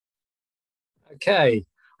Okay,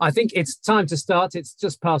 I think it's time to start. It's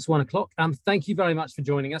just past 1 o'clock. Thank you very much for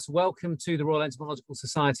joining us. Welcome to the Royal Entomological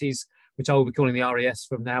Society's, which I will be calling the RES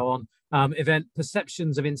from now on, event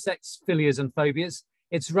Perceptions of Insects, Philias and Phobias.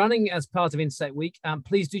 It's running as part of Insect Week.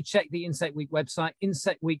 Please do check the Insect Week website,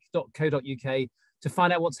 insectweek.co.uk, to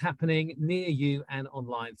find out what's happening near you and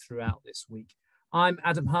online throughout this week. I'm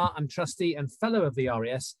Adam Hart. I'm trustee and fellow of the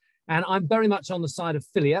RES, and I'm very much on the side of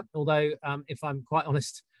Philia, although if I'm quite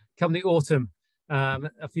honest, come the autumn,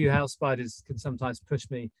 a few house spiders can sometimes push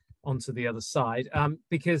me onto the other side,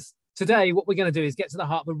 because today what we're going to do is get to the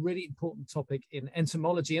heart of a really important topic in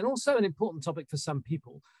entomology, and also an important topic for some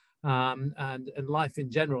people and life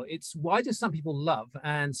in general. It's why do some people love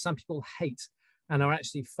and some people hate and are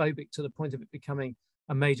actually phobic to the point of it becoming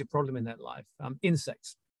a major problem in their life?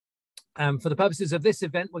 Insects. For the purposes of this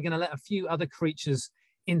event, we're going to let a few other creatures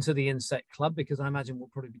into the insect club, because I imagine we'll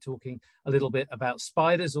probably be talking a little bit about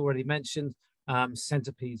spiders, already mentioned,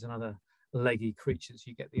 centipedes and other leggy creatures.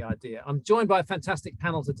 You get the idea. I'm joined by a fantastic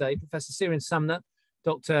panel today: Professor Ciaran Sumner,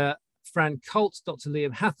 Dr. Fran Kohlt, Dr.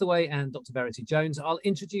 Liam Hathaway, and Dr. Verity Jones. I'll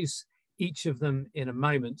introduce each of them in a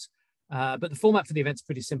moment, but the format for the event is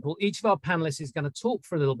pretty simple. Each of our panelists is going to talk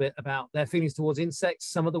for a little bit about their feelings towards insects,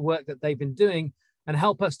 some of the work that they've been doing, and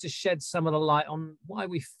help us to shed some of the light on why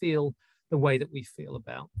we feel the way that we feel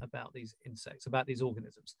about these insects, about these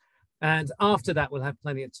organisms. And after that, we'll have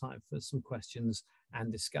plenty of time for some questions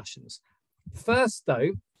and discussions. First,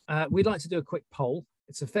 though, we'd like to do a quick poll.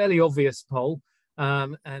 It's a fairly obvious poll,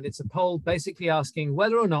 and it's a poll basically asking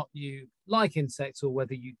whether or not you like insects or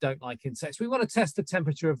whether you don't like insects. We want to test the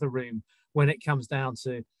temperature of the room when it comes down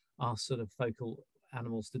to our sort of focal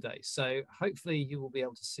animals today. So hopefully you will be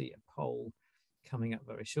able to see a poll coming up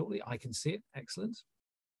very shortly. I can see it. Excellent.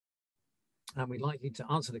 And we'd like you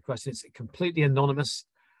to answer the question. It's completely anonymous.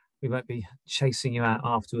 We won't be chasing you out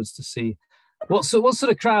afterwards to see what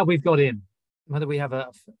sort of crowd we've got in, whether we have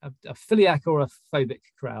a philiac or a phobic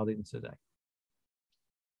crowd in today.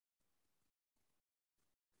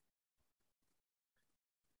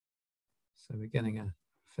 So we're getting a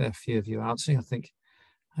fair few of you answering. I think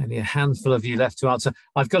only a handful of you left to answer.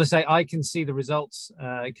 I've got to say, I can see the results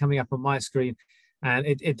coming up on my screen, and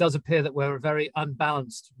it does appear that we're a very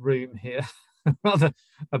unbalanced room here, rather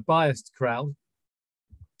a biased crowd.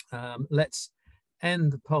 Let's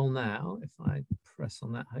end the poll now. If I press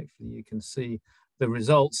on that, hopefully you can see the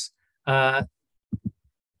results. It's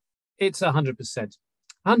 100%,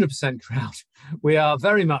 100% crowd. We are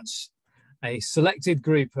very much a selected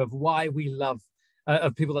group of why we love,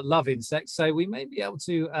 of people that love insects. So we may be able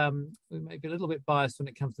to, we may be a little bit biased when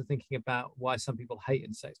it comes to thinking about why some people hate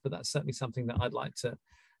insects, but that's certainly something that I'd like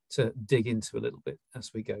to dig into a little bit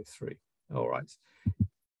as we go through. All right.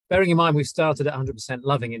 Bearing in mind we've started at 100%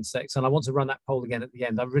 loving insects, and I want to run that poll again at the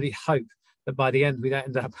end. I really hope that by the end we don't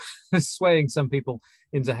end up swaying some people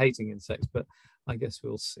into hating insects, but I guess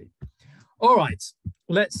we'll see. All right,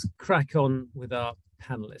 let's crack on with our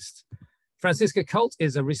panelists. Franziska Kohlt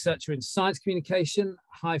is a researcher in science communication.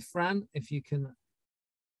 Hi, Fran, if you can.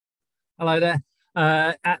 Hello there.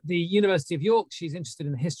 At the University of York, she's interested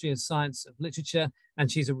in the history and science of literature,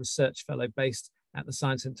 and she's a research fellow based at the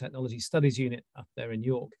Science and Technology Studies Unit up there in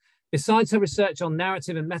York. Besides her research on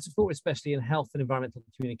narrative and metaphor, especially in health and environmental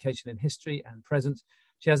communication in history and present,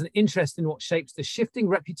 she has an interest in what shapes the shifting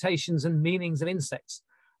reputations and meanings of insects,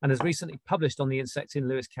 and has recently published on the insects in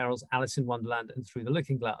Lewis Carroll's Alice in Wonderland and Through the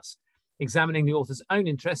Looking Glass, examining the author's own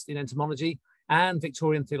interest in entomology and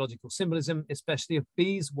Victorian theological symbolism, especially of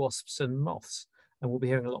bees, wasps, and moths. And we'll be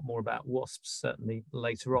hearing a lot more about wasps certainly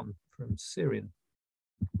later on from Ciaran.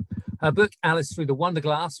 Her book, Alice Through the Wonder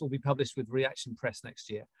Glass, will be published with Reaction Press next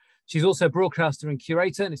year. She's also a broadcaster and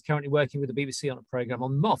curator, and is currently working with the BBC on a programme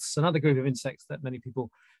on moths, another group of insects that many people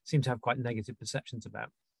seem to have quite negative perceptions about.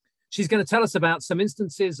 She's going to tell us about some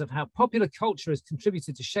instances of how popular culture has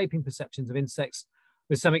contributed to shaping perceptions of insects,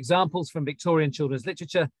 with some examples from Victorian children's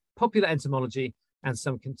literature, popular entomology, and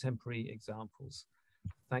some contemporary examples.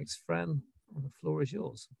 Thanks, Fran. The floor is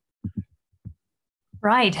yours.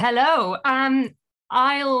 Right. Hello.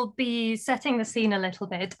 I'll be setting the scene a little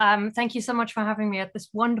bit. Thank you so much for having me at this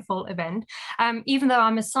wonderful event. Even though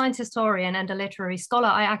I'm a science historian and a literary scholar,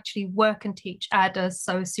 I actually work and teach at a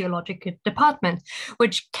sociological department,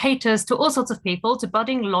 which caters to all sorts of people, to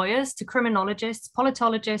budding lawyers, to criminologists,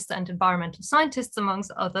 politologists, and environmental scientists,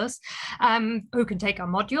 amongst others, who can take our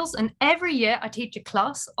modules. And every year I teach a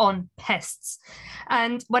class on pests.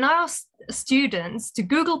 And when I ask students to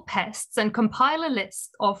Google pests and compile a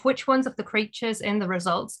list of which ones of the creatures in the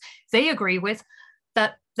results they agree with,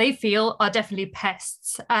 that they feel are definitely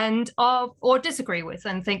pests and or disagree with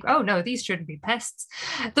and think, oh no, these shouldn't be pests.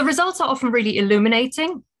 The results are often really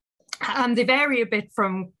illuminating. They vary a bit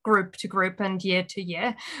from group to group and year to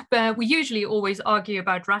year, but we usually always argue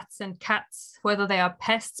about rats and cats, whether they are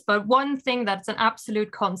pests. But one thing that's an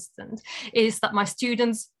absolute constant is that my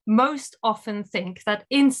students most often think that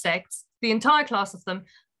insects, the entire class of them,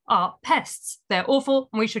 are pests. They're awful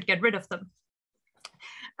and we should get rid of them.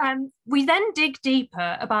 We then dig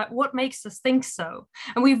deeper about what makes us think so,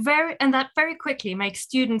 and that very quickly makes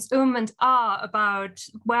students and about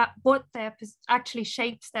what actually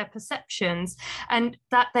shapes their perceptions, and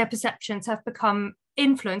that their perceptions have become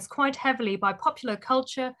influenced quite heavily by popular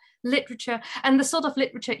culture, literature, and the sort of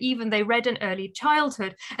literature even they read in early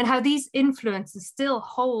childhood, and how these influences still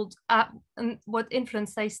hold and what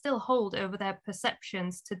influence they still hold over their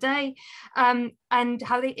perceptions today, and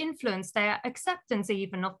how they influence their acceptance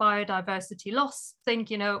even of biodiversity loss. Think,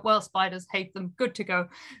 well, spiders, hate them, good to go,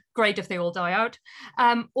 great if they all die out,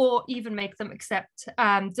 or even make them accept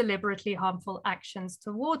deliberately harmful actions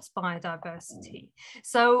towards biodiversity.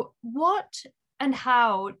 So what and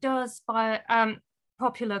how does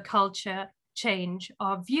popular culture change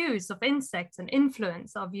our views of insects and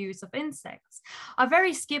influence our views of insects? I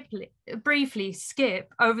very briefly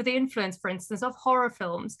skip over the influence, for instance, of horror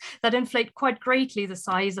films that inflate quite greatly the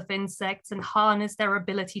size of insects and harness their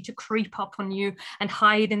ability to creep up on you and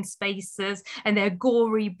hide in spaces, and their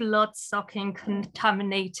gory, blood-sucking,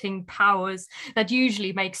 contaminating powers that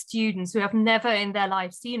usually make students who have never in their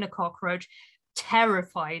life seen a cockroach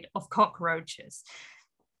terrified of cockroaches.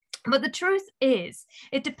 But the truth is,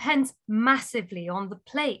 it depends massively on the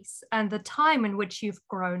place and the time in which you've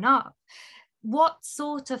grown up. What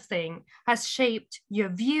sort of thing has shaped your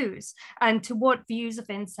views, and to what views of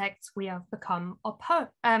insects we have become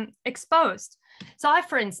exposed? So I,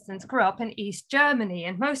 for instance, grew up in East Germany,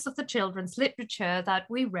 and most of the children's literature that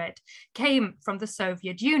we read came from the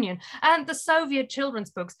Soviet Union. And the Soviet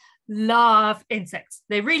children's books love insects.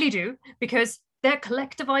 They really do, because they're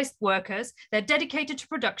collectivized workers, they're dedicated to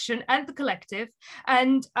production and the collective.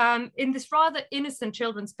 And in this rather innocent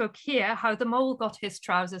children's book here, How the Mole Got His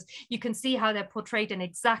Trousers, you can see how they're portrayed in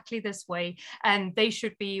exactly this way. And they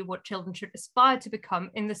should be what children should aspire to become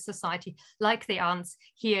in this society, like the ants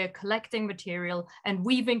here, collecting material and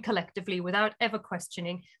weaving collectively without ever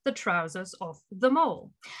questioning the trousers of the mole.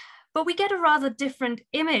 But we get a rather different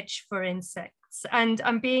image for insects. And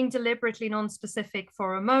I'm being deliberately non-specific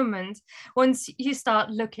for a moment, once you start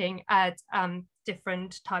looking at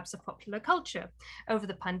different types of popular culture. Over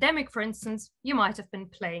the pandemic, for instance, you might have been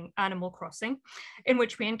playing Animal Crossing, in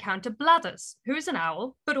which we encounter Blathers, who is an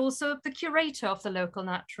owl, but also the curator of the local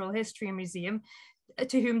natural history museum,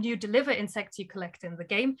 to whom you deliver insects you collect in the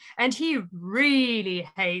game. And he really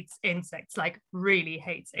hates insects, like really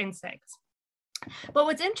hates insects. But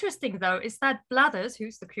what's interesting, though, is that Blathers,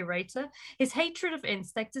 who's the curator, his hatred of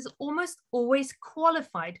insects is almost always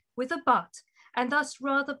qualified with a but, and thus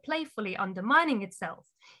rather playfully undermining itself.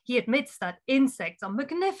 He admits that insects are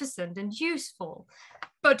magnificent and useful,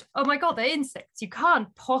 but oh my God, they're insects. You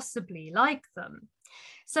can't possibly like them.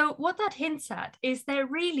 So what that hints at is there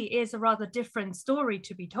really is a rather different story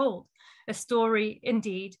to be told, a story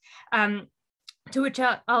indeed, to which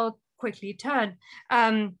I'll quickly turn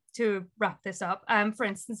to wrap this up, for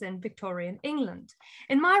instance, in Victorian England.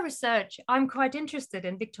 In my research, I'm quite interested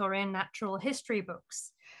in Victorian natural history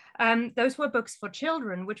books. Those were books for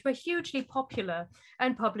children, which were hugely popular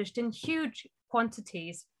and published in huge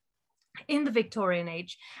quantities in the Victorian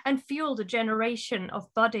age, and fueled a generation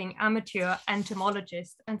of budding amateur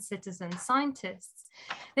entomologists and citizen scientists.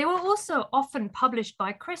 They were also often published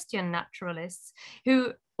by Christian naturalists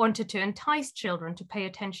who wanted to entice children to pay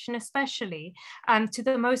attention, especially to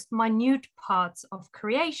the most minute parts of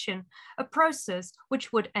creation, a process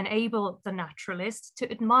which would enable the naturalist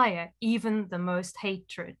to admire even the most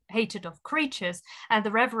hated of creatures. And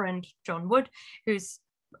the Reverend John Wood, who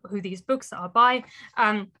these books are by,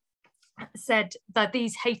 said that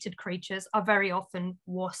these hated creatures are very often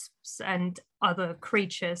wasps and other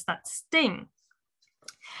creatures that sting.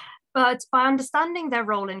 But by understanding their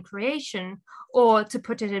role in creation, or to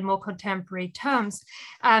put it in more contemporary terms,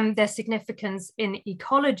 their significance in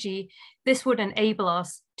ecology, this would enable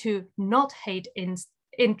us to not hate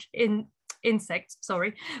insects,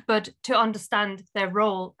 but to understand their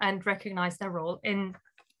role and recognize their role in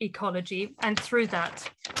ecology, and through that,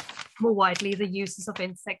 more widely the uses of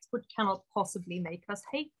insects, which cannot possibly make us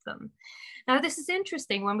hate them. Now, this is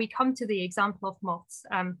interesting when we come to the example of moths,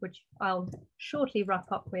 which I'll shortly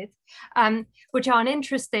wrap up with, which are an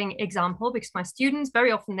interesting example because my students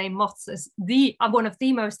very often name moths as one of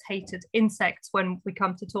the most hated insects when we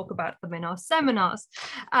come to talk about them in our seminars.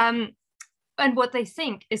 And what they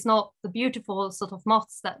think is not the beautiful sort of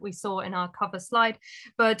moths that we saw in our cover slide,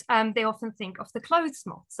 but they often think of the clothes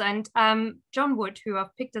moths. And John Wood, who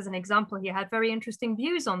I've picked as an example here, had very interesting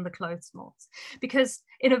views on the clothes moths, because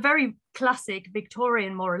in a very classic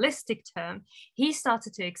Victorian moralistic term, he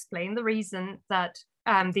started to explain the reason that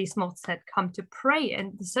these moths had come to prey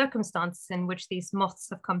and the circumstances in which these moths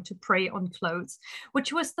have come to prey on clothes,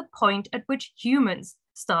 which was the point at which humans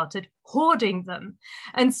started hoarding them.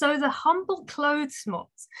 And so the humble clothes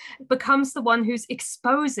moths becomes the one who's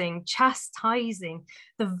exposing, chastising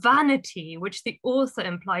the vanity which the author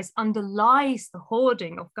implies underlies the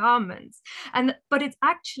hoarding of garments. But it's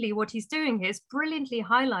actually what he's doing here is brilliantly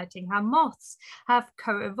highlighting how moths have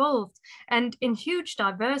co-evolved and in huge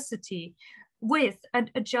diversity with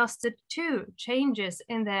and adjusted to changes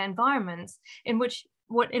in their environments, in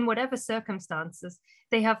whatever circumstances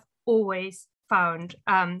they have always found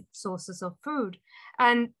sources of food.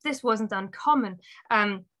 And this wasn't uncommon.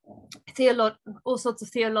 All sorts of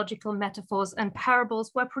theological metaphors and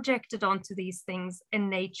parables were projected onto these things in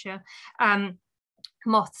nature.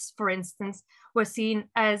 Moths, for instance, were seen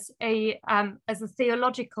as a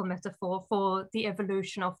theological metaphor for the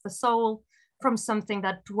evolution of the soul from something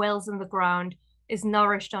that dwells in the ground, is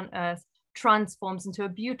nourished on earth, transforms into a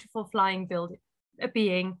beautiful flying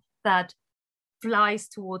being that flies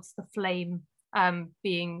towards the flame,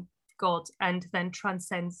 being God, and then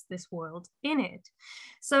transcends this world in it.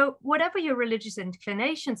 So whatever your religious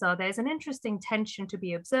inclinations are, there's an interesting tension to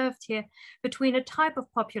be observed here between a type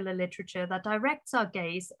of popular literature that directs our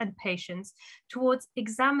gaze and patience towards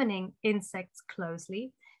examining insects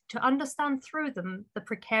closely, to understand through them the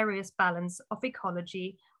precarious balance of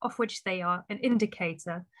ecology of which they are an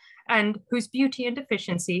indicator, and whose beauty and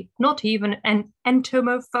efficiency not even an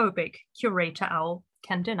entomophobic curator owl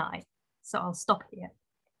can deny. So I'll stop here.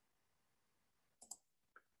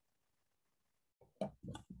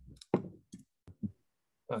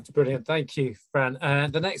 That's brilliant. Thank you, Fran.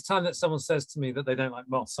 The next time that someone says to me that they don't like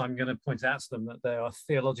moths, I'm going to point out to them that they are a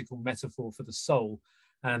theological metaphor for the soul,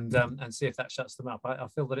 and see if that shuts them up. I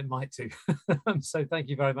feel that it might do. So thank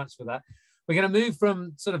you very much for that. We're going to move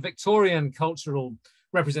from sort of Victorian cultural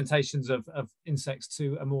representations of insects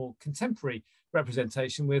to a more contemporary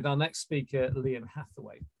representation with our next speaker, Liam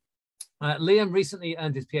Hathaway. Liam recently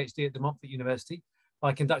earned his PhD at the Montfort University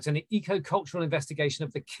by conducting an eco-cultural investigation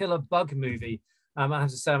of the Killer Bug movie. I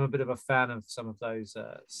have to say I'm a bit of a fan of some of those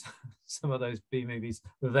B movies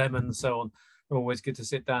with them and so on. They're always good to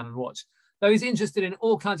sit down and watch. Though he's interested in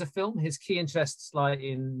all kinds of film, his key interests lie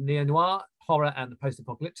in neo-noir, horror and the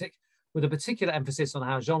post-apocalyptic, with a particular emphasis on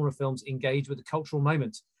how genre films engage with the cultural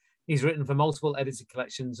moment. He's written for multiple edited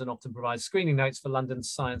collections and often provides screening notes for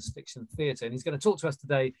London's science fiction theatre. And he's going to talk to us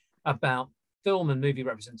today about film and movie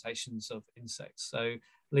representations of insects. So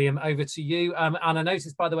Liam, over to you. And I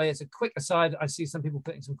noticed, by the way, as a quick aside, I see some people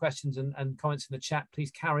putting some questions and comments in the chat. Please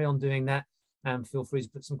carry on doing that and feel free to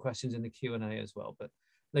put some questions in the Q&A as well. But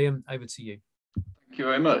Liam, over to you. Thank you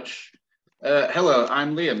very much. Hello,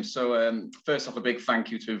 I'm Liam. So first off, a big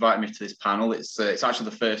thank you to invite me to this panel. It's actually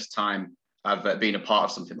the first time I've been a part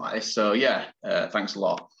of something like this. So yeah, thanks a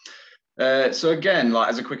lot. So again, like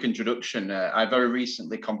as a quick introduction, I very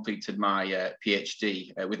recently completed my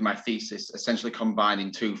PhD with my thesis, essentially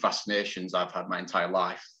combining two fascinations I've had my entire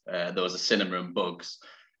life. Those are cinema and bugs.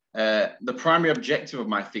 The primary objective of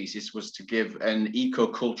my thesis was to give an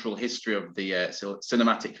eco-cultural history of the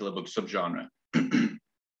cinematic killer bug subgenre.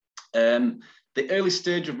 The early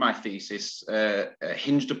stage of my thesis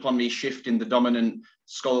hinged upon me shifting the dominant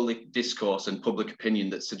scholarly discourse and public opinion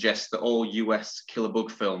that suggests that all US killer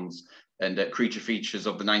bug films and creature features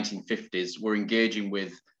of the 1950s were engaging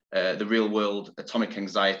with the real world atomic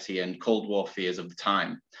anxiety and Cold War fears of the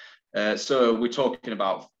time. So we're talking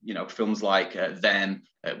about, films like Them,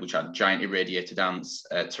 which had giant irradiated ants,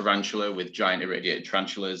 Tarantula with giant irradiated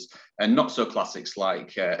tarantulas, and not so classics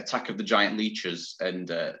like Attack of the Giant Leeches and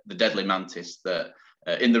The Deadly Mantis that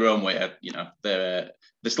in their own way, they're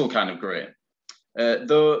still kind of great.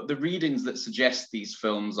 Though the readings that suggest these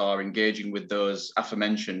films are engaging with those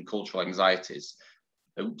aforementioned cultural anxieties.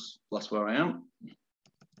 Oops, that's where I am.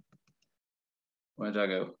 Where did I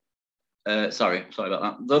go? Sorry about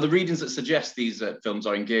that. Though the readings that suggest these films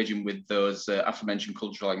are engaging with those aforementioned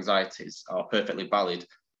cultural anxieties are perfectly valid,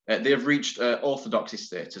 They have reached orthodoxy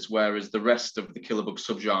status, whereas the rest of the killer bug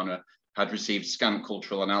subgenre had received scant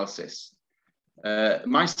cultural analysis.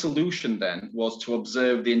 My solution then was to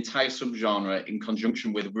observe the entire subgenre in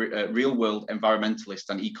conjunction with real-world environmentalist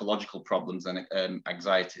and ecological problems and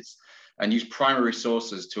anxieties, and use primary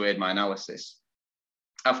sources to aid my analysis.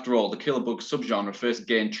 After all, the killer bug subgenre first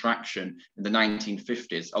gained traction in the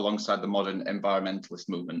 1950s alongside the modern environmentalist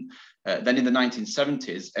movement. Then in the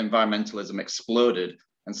 1970s, environmentalism exploded,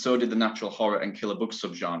 and so did the natural horror and killer bug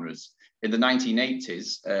subgenres. In the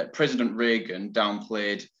 1980s, President Reagan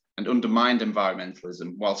downplayed and undermined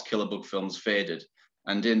environmentalism whilst killer bug films faded.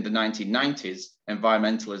 And in the 1990s,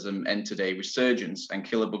 environmentalism entered a resurgence and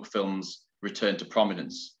killer bug films returned to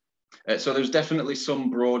prominence. So there's definitely some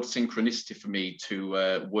broad synchronicity for me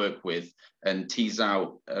to work with and tease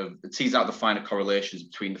out the finer correlations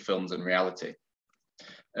between the films and reality.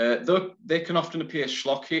 Though they can often appear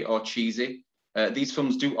schlocky or cheesy, these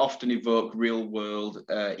films do often evoke real-world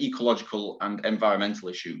ecological and environmental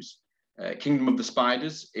issues. Kingdom of the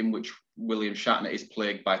Spiders, in which William Shatner is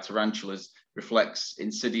plagued by tarantulas, reflects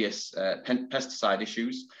insidious pesticide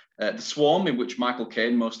issues. The Swarm, in which Michael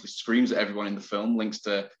Caine mostly screams at everyone in the film, links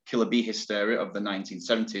to killer bee hysteria of the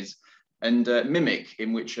 1970s. And Mimic,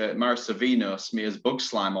 in which Mara Sorvino smears bug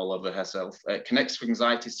slime all over herself, connects to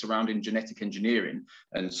anxieties surrounding genetic engineering,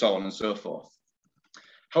 and so on and so forth.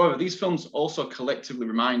 However, these films also collectively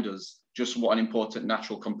remind us just what an important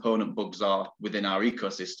natural component bugs are within our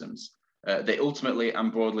ecosystems. They ultimately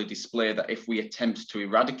and broadly display that if we attempt to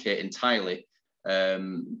eradicate entirely,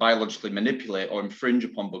 biologically manipulate or infringe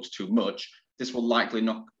upon bugs too much, this will likely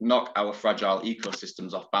knock our fragile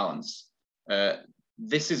ecosystems off balance.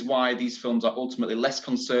 This is why these films are ultimately less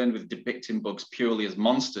concerned with depicting bugs purely as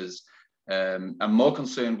monsters, and more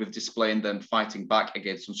concerned with displaying them fighting back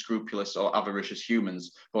against unscrupulous or avaricious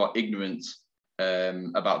humans who are ignorant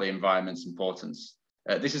about the environment's importance.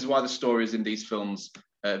 This is why the stories in these films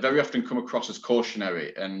very often come across as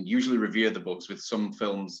cautionary and usually revere the bugs, with some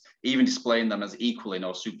films even displaying them as equaling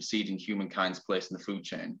or superseding humankind's place in the food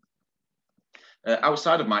chain.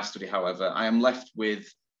 Outside of my study, however, I am left with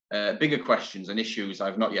bigger questions and issues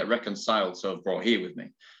I've not yet reconciled, so I've brought here with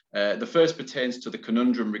me. The first pertains to the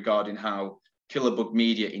conundrum regarding how killer bug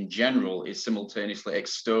media in general is simultaneously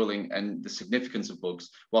extolling and the significance of bugs,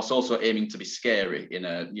 whilst also aiming to be scary in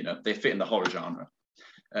a, they fit in the horror genre.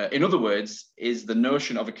 In other words, is the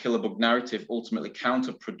notion of a killer bug narrative ultimately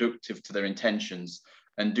counterproductive to their intentions?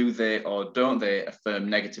 And do they or don't they affirm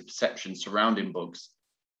negative perceptions surrounding bugs?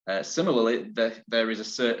 Similarly, there is a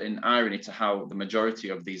certain irony to how the majority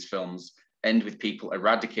of these films end with people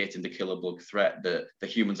eradicating the killer bug threat that the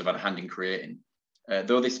humans have had a hand in creating.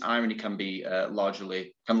 Though this irony can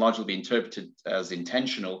largely be interpreted as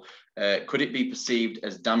intentional, could it be perceived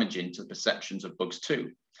as damaging to the perceptions of bugs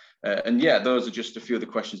too? And yeah, those are just a few of the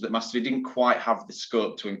questions that my study didn't quite have the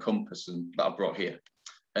scope to encompass and that I brought here.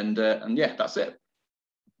 And yeah, that's it.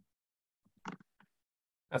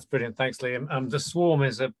 That's brilliant. Thanks, Liam. The Swarm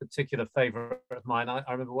is a particular favourite of mine. I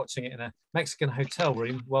remember watching it in a Mexican hotel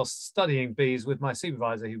room whilst studying bees with my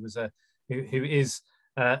supervisor, who was who is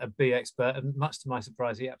a bee expert, and much to my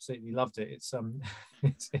surprise, he absolutely loved it.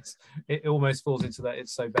 It almost falls into that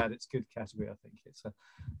 "it's so bad it's good" category. I think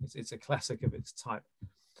it's a classic of its type.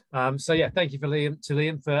 So yeah, thank you to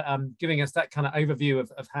Liam for giving us that kind of overview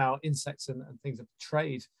of how insects and things are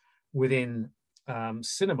portrayed within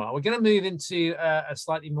cinema. We're going to move into a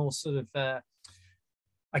slightly more sort of,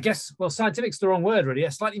 I guess, well, scientific's the wrong word really,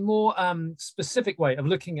 a slightly more specific way of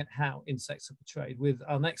looking at how insects are portrayed with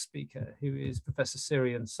our next speaker, who is Professor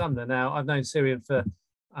Sirian Sumner. Now, I've known Sirian for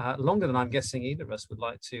longer than I'm guessing either of us would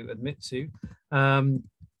like to admit to.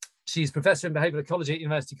 She's Professor in Behavioural Ecology at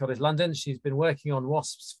University College London. She's been working on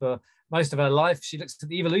wasps for most of her life. She looks at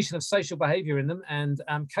the evolution of social behaviour in them, and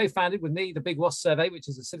co-founded with me the Big Wasp Survey, which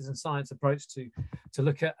is a citizen science approach to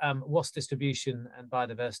look at wasp distribution and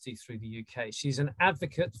biodiversity through the UK. She's an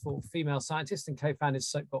advocate for female scientists and co-founded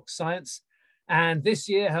Soapbox Science. And this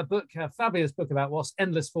year, her fabulous book about wasps,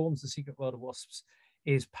 Endless Forms, The Secret World of Wasps,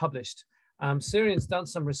 is published. Sirian's done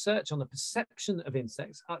some research on the perception of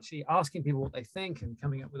insects, actually asking people what they think and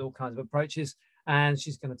coming up with all kinds of approaches. And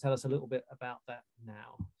she's going to tell us a little bit about that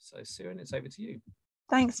now. So Sirian, it's over to you.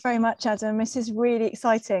 Thanks very much, Adam. This is really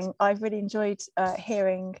exciting. I've really enjoyed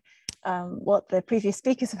hearing what the previous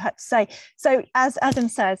speakers have had to say. So as Adam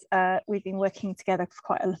says, we've been working together for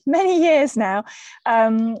quite many years now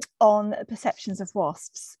on perceptions of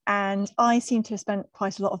wasps. And I seem to have spent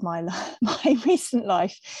quite a lot of my recent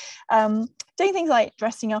life doing things like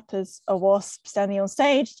dressing up as a wasp, standing on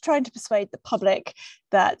stage, trying to persuade the public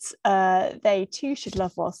that they too should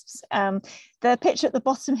love wasps. The picture at the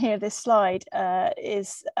bottom here of this slide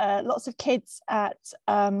is lots of kids at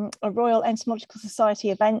a Royal Entomological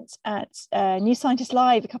Society event at New Scientist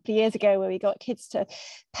Live a couple of years ago, where we got kids to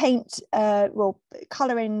paint,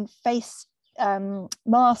 colour in face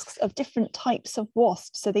masks of different types of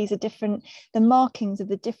wasps. So these are the markings of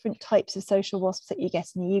the different types of social wasps that you get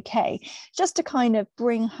in the UK, just to kind of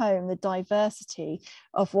bring home the diversity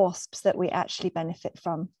of wasps that we actually benefit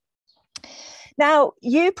from. Now,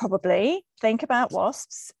 you probably think about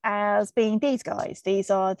wasps as being these guys. These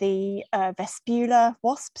are the Vespular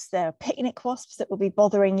wasps. They're picnic wasps that will be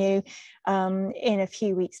bothering you in a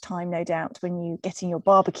few weeks' time, no doubt, when you're getting your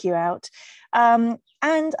barbecue out.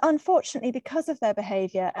 And unfortunately, because of their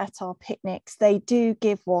behaviour at our picnics, they do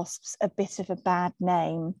give wasps a bit of a bad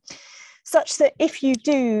name, such that if you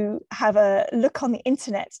do have a look on the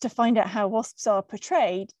internet to find out how wasps are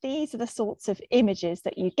portrayed, these are the sorts of images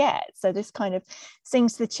that you get. So this kind of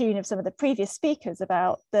sings to the tune of some of the previous speakers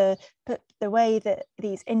about the way that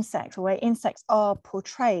these insects, or way insects are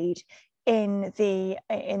portrayed in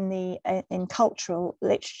cultural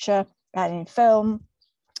literature and in film.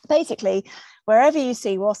 Basically, wherever you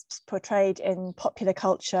see wasps portrayed in popular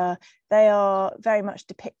culture, they are very much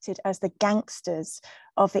depicted as the gangsters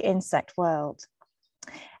of the insect world.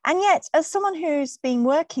 And yet, as someone who's been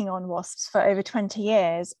working on wasps for over 20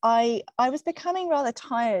 years, I was becoming rather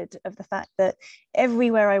tired of the fact that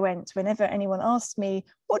everywhere I went, whenever anyone asked me,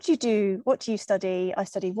 what do you do? What do you study? I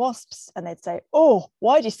study wasps. And they'd say, oh,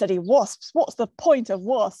 why do you study wasps? What's the point of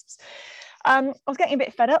wasps? I was getting a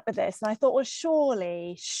bit fed up with this, and I thought, well,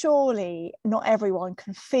 surely not everyone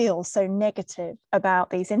can feel so negative about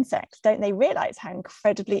these insects. Don't they realize how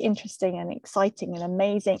incredibly interesting and exciting and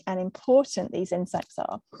amazing and important these insects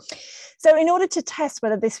are? So in order to test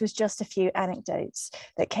whether this was just a few anecdotes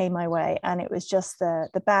that came my way, and it was just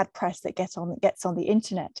the bad press that gets on the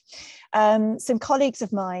internet, some colleagues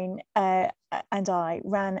of mine and I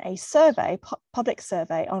ran a survey, public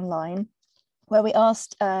survey online, where we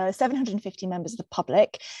asked 750 members of the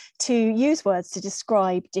public to use words to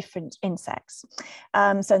describe different insects.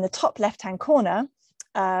 So in the top left-hand corner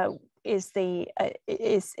is the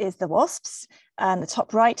wasps, and the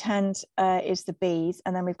top right-hand is the bees,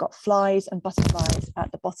 and then we've got flies and butterflies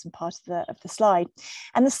at the bottom part of the slide.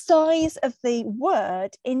 And the size of the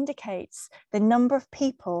word indicates the number of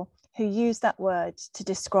people who use that word to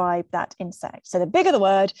describe that insect. So the bigger the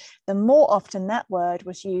word, the more often that word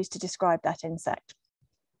was used to describe that insect.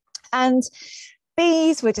 And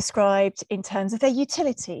bees were described in terms of their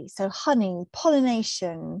utility, so honey,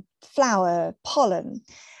 pollination, flower, pollen.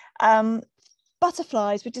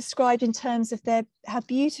 Butterflies were described in terms of how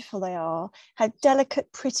beautiful they are, how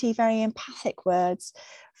delicate, pretty, very empathic words.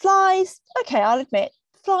 Flies, okay, I'll admit,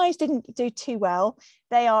 flies didn't do too well.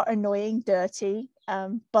 They are annoying, dirty,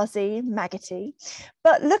 buzzy, maggoty.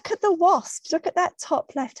 But look at the wasps, look at that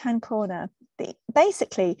top left-hand corner.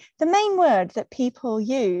 Basically, the main word that people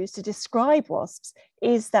use to describe wasps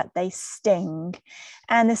is that they sting.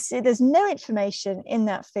 And there's no information in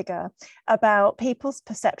that figure about people's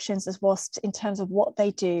perceptions as wasps in terms of what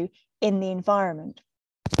they do in the environment.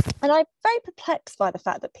 And I'm very perplexed by the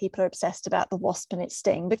fact that people are obsessed about the wasp and its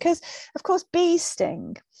sting, because of course bees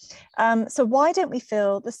sting. So why don't we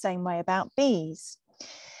feel the same way about bees?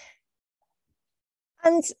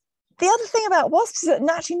 And the other thing about wasps is that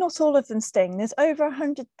naturally not all of them sting. There's over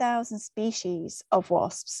 100,000 species of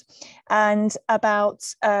wasps, and about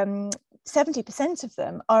 70% of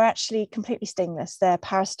them are actually completely stingless. They're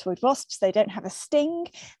parasitoid wasps. They don't have a sting.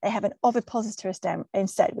 They have an ovipositor stem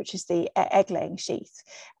instead, which is the egg-laying sheath,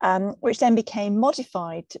 which then became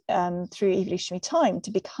modified through evolutionary time to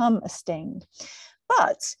become a sting.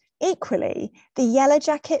 But equally, the yellow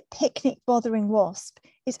jacket picnic bothering wasp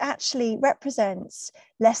represents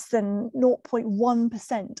less than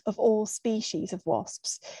 0.1% of all species of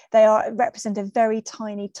wasps. They represent a very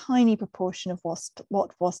tiny proportion of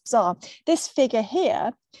what wasps are. This figure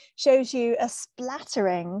here shows you a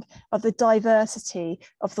splattering of the diversity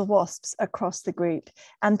of the wasps across the group.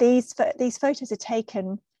 And these photos are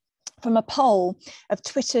taken from a poll of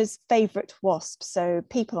Twitter's favourite wasps. So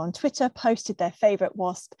people on Twitter posted their favourite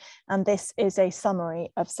wasp, and this is a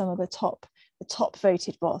summary of some of the top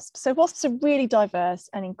voted wasps. So wasps are really diverse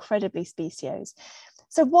and incredibly speciose.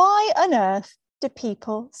 So why on earth do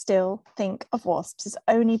people still think of wasps as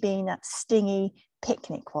only being that stingy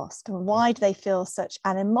picnic wasp? And why do they feel such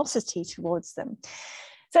animosity towards them?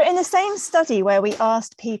 So in the same study where we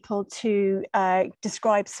asked people to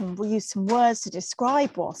use some words to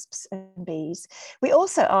describe wasps and bees, we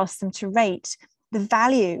also asked them to rate the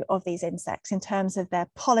value of these insects in terms of their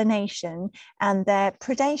pollination and their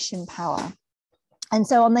predation power. And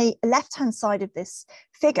so on the left-hand side of this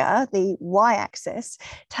figure, the y-axis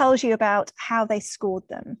tells you about how they scored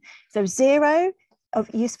them. So 0 of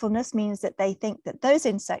usefulness means that they think that those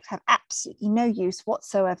insects have absolutely no use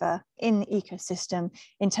whatsoever in the ecosystem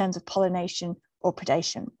in terms of pollination or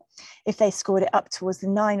predation. If they scored it up towards the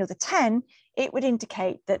 9 or the 10, it would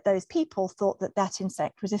indicate that those people thought that that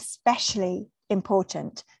insect was especially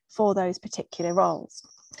important for those particular roles.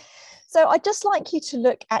 So I'd just like you to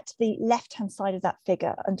look at the left-hand side of that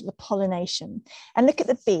figure under the pollination and look at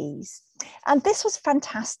the bees. And this was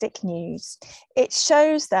fantastic news. It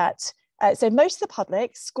shows that so most of the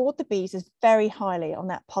public scored the bees as very highly on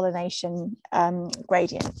that pollination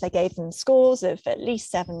gradient. They gave them scores of at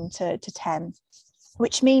least 7 to 10,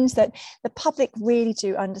 which means that the public really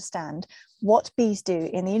do understand what bees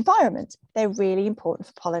do in the environment. They're really important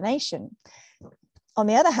for pollination. On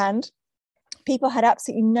the other hand, people had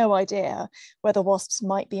absolutely no idea whether wasps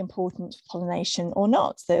might be important for pollination or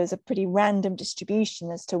not. There was a pretty random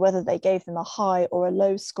distribution as to whether they gave them a high or a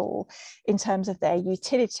low score in terms of their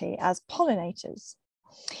utility as pollinators.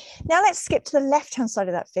 Now let's skip to the left-hand side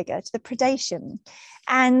of that figure, to the predation.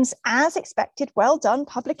 And as expected, well done,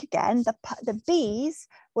 public again, the bees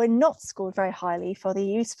were not scored very highly for their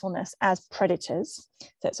usefulness as predators.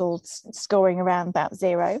 So it's all scoring around about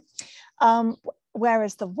 0.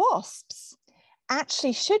 Whereas the wasps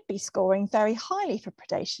actually should be scoring very highly for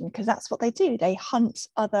predation, because that's what they do. They hunt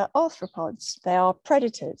other arthropods. They are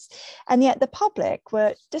predators. And yet the public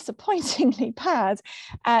were disappointingly bad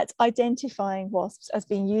at identifying wasps as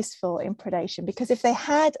being useful in predation, because if they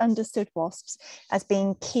had understood wasps as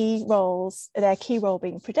being key roles, their key role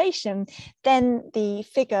being predation, then the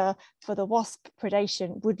figure for the wasp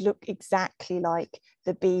predation would look exactly like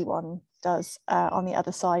the bee one does on the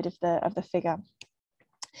other side of the figure.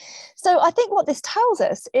 So I think what this tells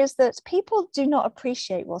us is that people do not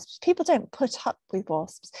appreciate wasps. People don't put up with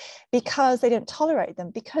wasps because they don't tolerate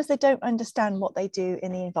them, because they don't understand what they do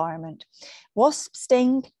in the environment. Wasps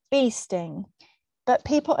sting, bees sting, but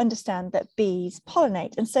people understand that bees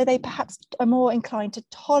pollinate, and so they perhaps are more inclined to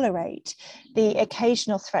tolerate the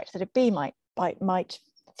occasional threat that a bee might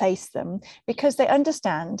face them, because they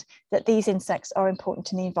understand that these insects are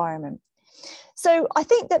important in the environment. So I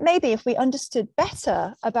think that maybe if we understood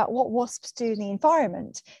better about what wasps do in the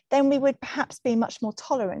environment, then we would perhaps be much more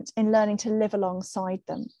tolerant in learning to live alongside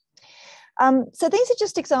them. So these are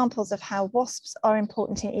just examples of how wasps are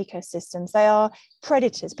important in ecosystems. They are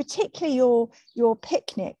predators, particularly your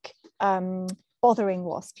picnic bothering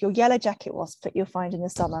wasp, your yellow jacket wasp that you'll find in the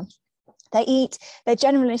summer. They're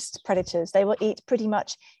generalist predators. They will eat pretty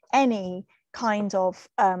much any kind of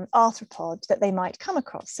arthropod that they might come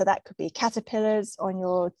across. So that could be caterpillars on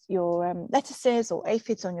your lettuces, or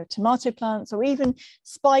aphids on your tomato plants, or even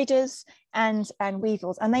spiders and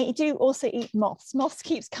weevils. And they do also eat moths. Moths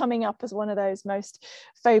keeps coming up as one of those most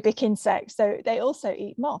phobic insects. So they also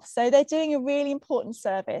eat moths. So they're doing a really important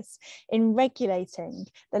service in regulating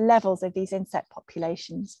the levels of these insect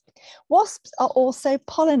populations. Wasps are also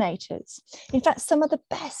pollinators. In fact, some of the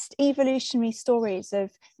best evolutionary stories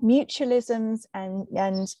of mutualisms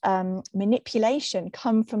and manipulation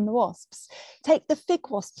come from the wasps. Take the fig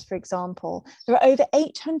wasps, for example. There are over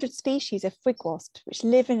 800 species of fig wasps which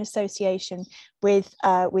live in association with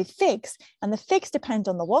figs, and the figs depend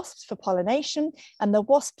on the wasps for pollination, and the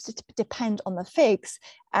wasps depend on the figs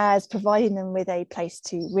as providing them with a place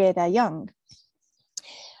to rear their young.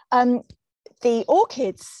 The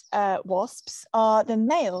orchids wasps are, the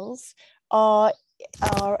males are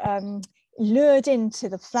lured into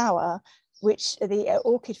the flower, the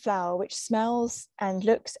orchid flower, which smells and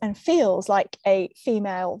looks and feels like a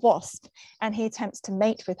female wasp, and he attempts to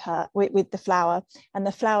mate with her, with the flower, and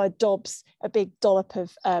the flower dobs a big dollop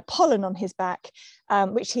of pollen on his back,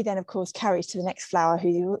 which he then of course carries to the next flower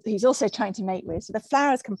who he's also trying to mate with. So the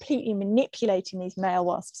flower is completely manipulating these male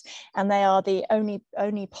wasps, and they are the only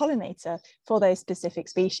pollinator for those specific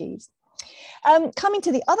species. Coming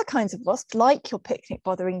to the other kinds of wasps, like your picnic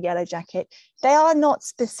bothering yellow jacket, they are not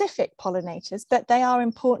specific pollinators, but they are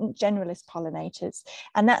important generalist pollinators.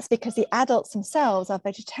 And that's because the adults themselves are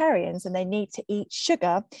vegetarians, and they need to eat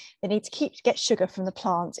sugar. They need to get sugar from the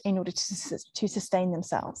plants in order to sustain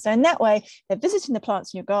themselves. So in that way, they're visiting the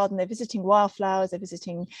plants in your garden, they're visiting wildflowers, they're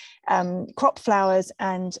visiting crop flowers,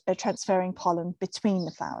 and transferring pollen between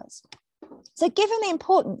the flowers. So given the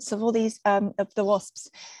importance of all these, of the wasps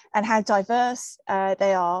and how diverse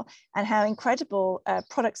they are and how incredible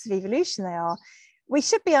products of evolution they are, we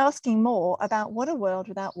should be asking more about what a world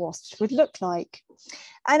without wasps would look like.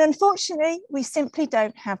 And unfortunately, we simply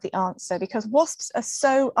don't have the answer because wasps are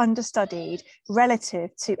so understudied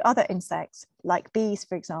relative to other insects, like bees,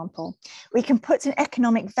 for example. We can put an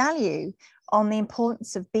economic value on the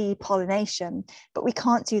importance of bee pollination, but we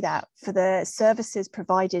can't do that for the services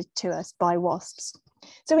provided to us by wasps.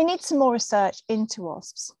 So we need some more research into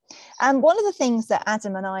wasps. And one of the things that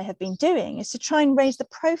Adam and I have been doing is to try and raise the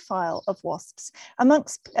profile of wasps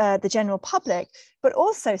amongst the general public, but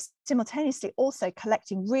also simultaneously also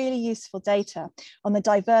collecting really useful data on the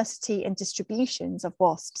diversity and distributions of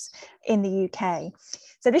wasps in the UK.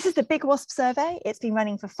 So this is the Big Wasp Survey. It's been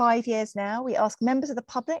running for 5 years now. We ask members of the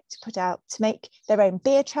public to make their own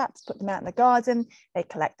beer traps, put them out in the garden. They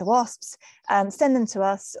collect the wasps, send them to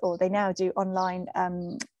us, or they now do online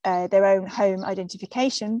their own home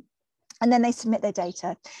identification. And then they submit their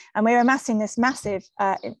data. And we're amassing this massive,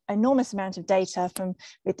 enormous amount of data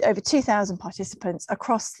with over 2,000 participants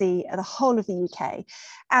across the whole of the UK.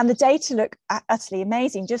 And the data look utterly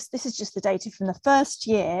amazing. This is just the data from the first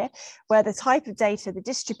year, where the type of data,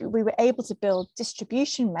 we were able to build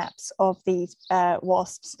distribution maps of these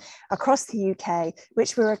wasps across the UK,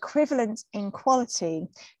 which were equivalent in quality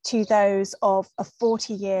to those of a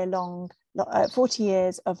 40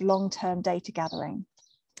 years of long-term data gathering.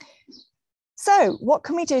 So what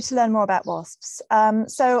can we do to learn more about wasps?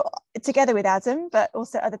 So together with Adam, but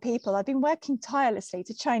also other people, I've been working tirelessly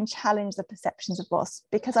to try and challenge the perceptions of wasps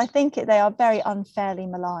because I think they are very unfairly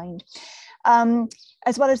maligned.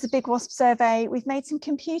 As well as the Big Wasp Survey, we've made some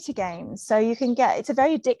computer games. So you can it's a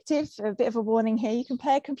very addictive, a bit of a warning here. You can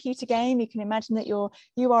play a computer game. You can imagine that you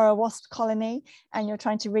are a wasp colony and you're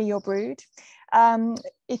trying to rear your brood.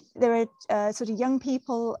 If there are sort of young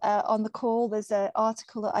people on the call, there's an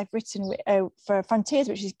article that I've written for Frontiers,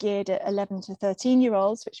 which is geared at 11 to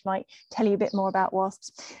 13-year-olds, which might tell you a bit more about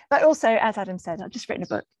wasps. But also, as Adam said, I've just written a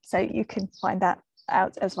book, so you can find that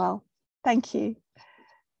out as well. Thank you.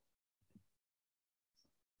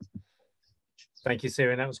 Thank you,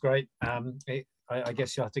 Syrian. That was great. I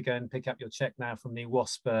guess you have to go and pick up your check now from the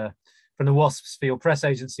wasps for your press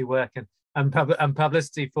agency work and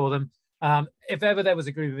publicity for them. If ever there was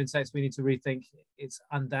a group of insects we need to rethink, it's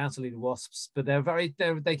undoubtedly the wasps. But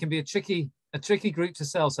they can be a tricky group to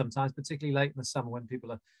sell sometimes, particularly late in the summer when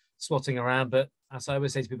people are swatting around. But as I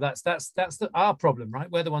always say to people, that's our problem, right?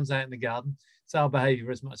 We're the ones out in the garden. It's our behaviour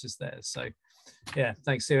as much as theirs. So, yeah,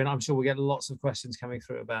 thanks, Syrian. I'm sure we'll get lots of questions coming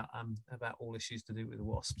through about all issues to do with the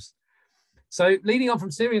wasps. So, leading on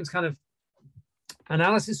from Syrian's kind of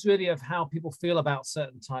analysis, really, of how people feel about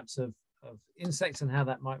certain types of insects and how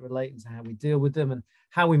that might relate into how we deal with them and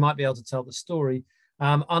how we might be able to tell the story.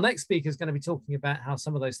 Our next speaker is going to be talking about how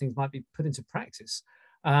some of those things might be put into practice.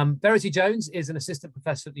 Verity Jones is an assistant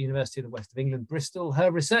professor at the University of the West of England, Bristol.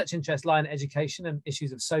 Her research interests lie in education and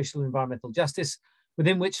issues of social and environmental justice,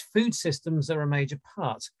 within which food systems are a major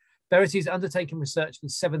part. Verity has undertaken research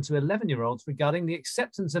with 7 to 11-year-olds regarding the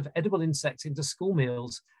acceptance of edible insects into school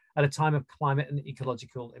meals at a time of climate and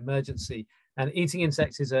ecological emergency. And eating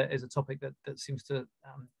insects is a topic that seems to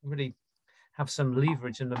really have some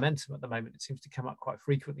leverage and momentum at the moment. It seems to come up quite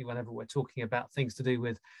frequently whenever we're talking about things to do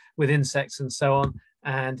with insects and so on.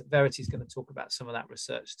 And Verity is going to talk about some of that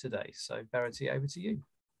research today. So Verity, over to you.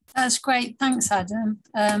 That's great. Thanks, Adam.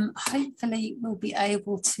 Hopefully we'll be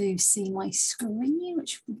able to see my screen,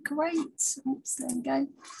 which would be great. Oops, there we go.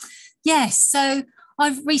 Yes, so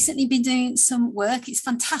I've recently been doing some work. It's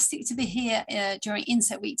fantastic to be here during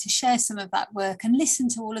Insect Week to share some of that work and listen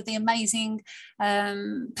to all of the amazing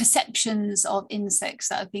perceptions of insects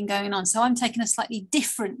that have been going on. So I'm taking a slightly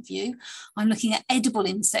different view. I'm looking at edible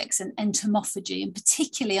insects and entomophagy, and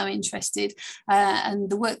particularly I'm interested and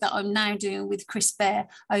the work that I'm now doing with Chris Bear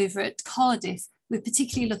over at Cardiff. We're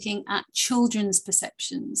particularly looking at children's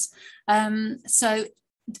perceptions. So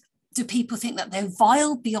do people think that they're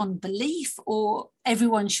vile beyond belief, or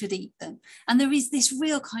everyone should eat them? And there is this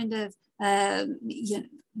real kind of,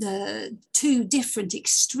 the two different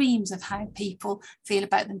extremes of how people feel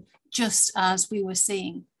about them, just as we were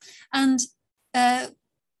seeing. And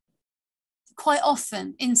quite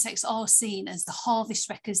often insects are seen as the harvest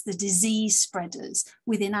wreckers, the disease spreaders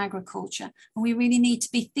within agriculture. And we really need to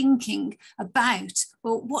be thinking about,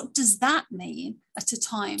 well, what does that mean at a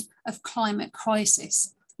time of climate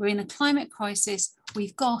crisis? We're in a climate crisis.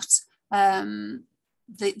 We've got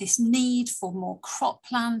this need for more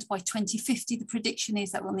cropland. By 2050, the prediction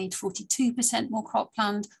is that we'll need 42% more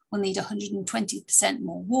cropland, we'll need 120%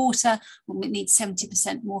 more water, we'll need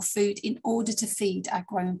 70% more food in order to feed our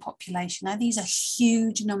growing population. Now, these are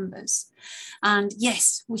huge numbers. And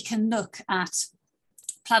yes, we can look at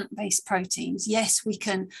plant-based proteins. Yes, we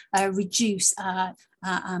can reduce our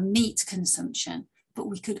meat consumption, but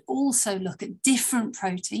we could also look at different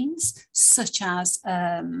proteins, such as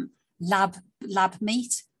lab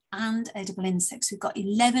meat and edible insects. We've got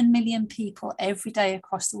 11 million people every day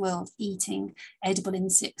across the world eating edible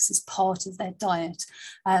insects as part of their diet.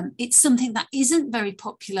 It's something that isn't very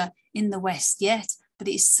popular in the West yet, but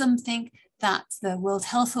it's something that the World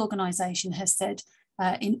Health Organization has said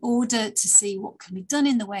in order to see what can be done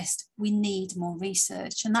in the West, we need more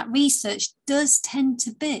research. And that research does tend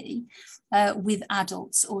to be with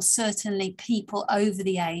adults, or certainly people over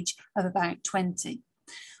the age of about 20.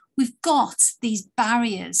 We've got these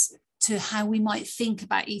barriers to how we might think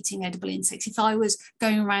about eating edible insects. If I was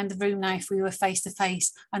going around the room now, if we were face to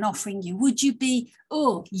face and offering you, would you be,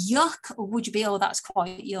 oh, yuck, or would you be, oh, that's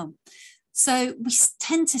quite yum? So we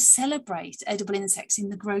tend to celebrate edible insects in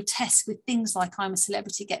the grotesque with things like I'm a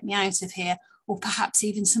Celebrity, Get Me Out of Here, or perhaps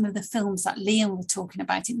even some of the films that Liam was talking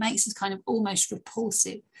about. It makes us kind of almost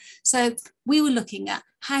repulsive. So we were looking at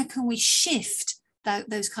how can we shift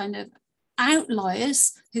those kind of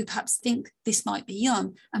outliers who perhaps think this might be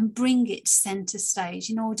yum and bring it centre stage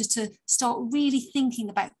in order to start really thinking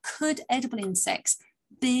about, could edible insects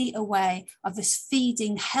be a way of us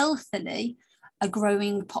feeding healthily a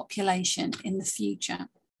growing population in the future?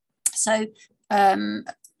 So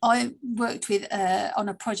I worked with on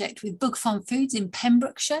a project with Bug Farm Foods in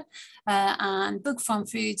Pembrokeshire, and Bug Farm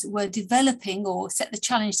Foods were developing, or set the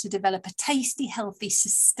challenge to develop, a tasty, healthy,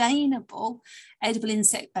 sustainable edible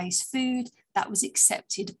insect-based food that was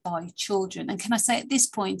accepted by children. And can I say at this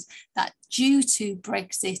point that due to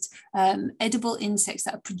Brexit, edible insects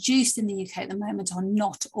that are produced in the UK at the moment are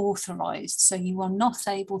not authorised. So you are not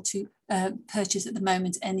able to purchase at the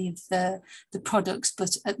moment any of the products,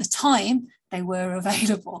 but at the time they were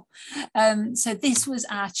available. So this was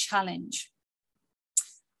our challenge.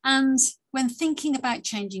 And when thinking about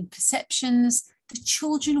changing perceptions, the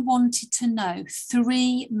children wanted to know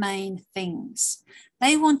three main things.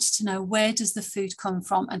 They wanted to know, where does the food come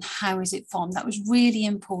from and how is it farmed? That was really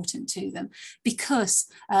important to them because,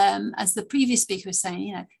 as the previous speaker was saying,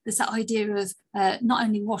 you know, there's that idea of not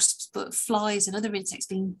only wasps, but flies and other insects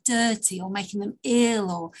being dirty or making them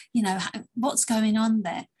ill, or, you know, what's going on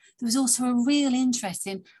there. There was also a real interest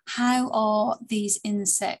in how are these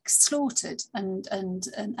insects slaughtered and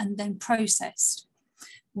then processed.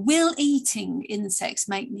 Will eating insects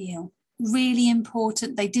make me ill? Really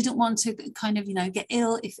important. They didn't want to kind of, you know, get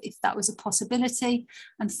ill if that was a possibility.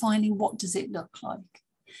 And finally, what does it look like?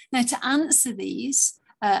 Now, to answer these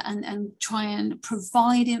and try and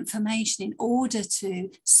provide information in order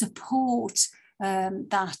to support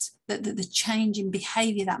the change in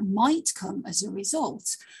behaviour that might come as a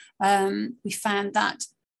result, we found that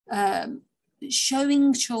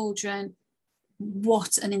showing children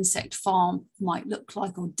what an insect farm might look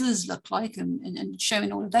like or does look like, and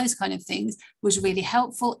showing all of those kind of things was really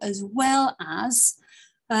helpful, as well as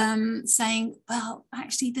saying, well,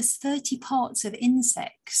 actually there's 30 parts of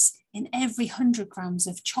insects in every 100 grams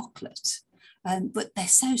of chocolate, but they're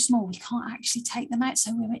so small we can't actually take them out,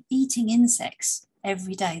 so we're eating insects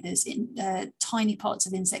every day. There's tiny parts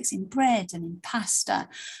of insects in bread and in pasta,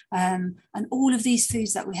 and all of these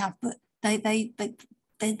foods that we have, but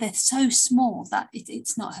they're so small that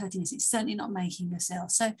it's not hurting us. It's certainly not making us ill.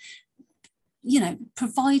 So, you know,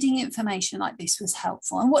 providing information like this was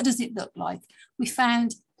helpful. And what does it look like? We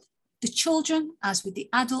found the children, as with the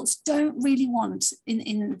adults, don't really want,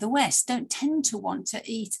 in the West, don't tend to want to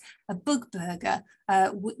eat a bug burger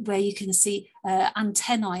where you can see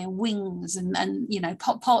antennae and wings and you know,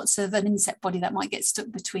 parts of an insect body that might get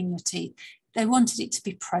stuck between your teeth. They wanted it to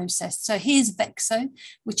be processed. So here's Vexo,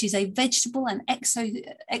 which is a vegetable and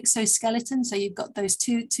exoskeleton. So you've got those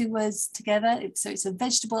two words together. So it's a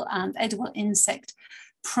vegetable and edible insect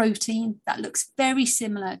protein that looks very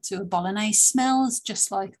similar to a bolognese, smells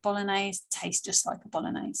just like bolognese, tastes just like a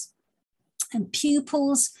bolognese. And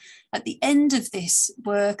pupils, at the end of this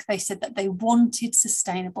work, they said that they wanted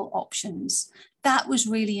sustainable options. That was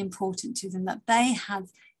really important to them, that they had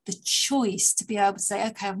the choice to be able to say,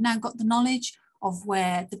 okay, I've now got the knowledge of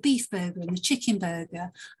where the beef burger and the chicken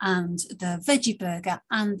burger and the veggie burger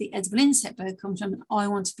and the edible insect burger comes from, and I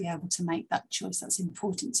want to be able to make that choice. That's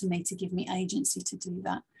important to me, to give me agency to do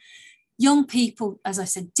that. Young people, as I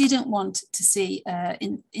said, didn't want to see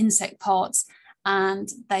insect parts, And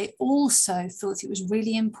they also thought it was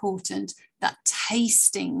really important that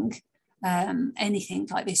tasting anything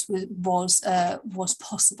like this was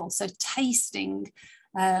possible. So tasting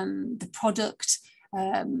the product,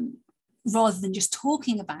 rather than just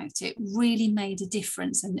talking about it, really made a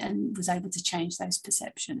difference and was able to change those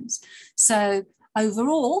perceptions. So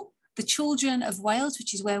overall, the children of Wales,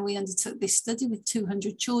 which is where we undertook this study with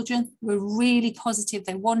 200 children, were really positive.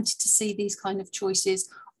 They wanted to see these kind of choices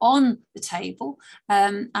on the table.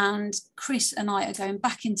 And Chris and I are going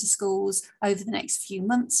back into schools over the next few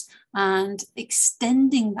months and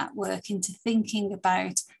extending that work into thinking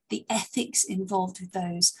about the ethics involved with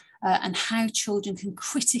those and how children can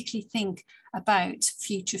critically think about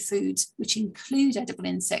future foods, which include edible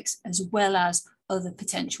insects, as well as other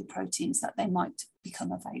potential proteins that they might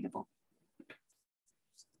become available.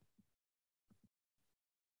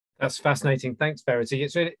 That's fascinating. Thanks, Verity.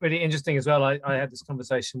 It's really, really interesting as well. I had this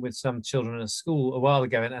conversation with some children at a school a while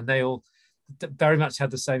ago, and they all very much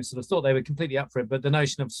had the same sort of thought. They were completely up for it, but the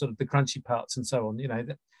notion of sort of the crunchy parts and so on, you know,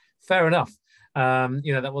 fair enough.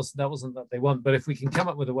 You know, that wasn't what they want. But if we can come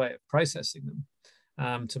up with a way of processing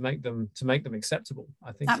them to make them acceptable,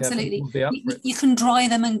 I think absolutely. we'll be up for it. You can dry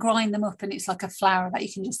them and grind them up, and it's like a flour that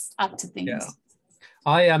you can just add to things. Yeah.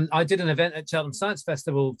 I did an event at Cheltenham Science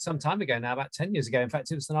Festival some time ago now, about 10 years ago. In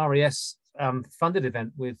fact, it was an RES funded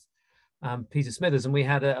event with Peter Smithers, and we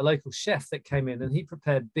had a local chef that came in, and he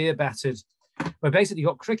prepared beer battered, well, basically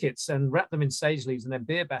got crickets and wrapped them in sage leaves and then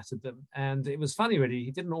beer battered them. And it was funny, really.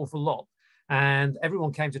 He did an awful lot. And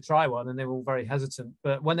everyone came to try one, and they were all very hesitant.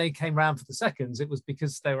 But when they came round for the seconds, it was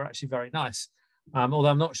because they were actually very nice. Although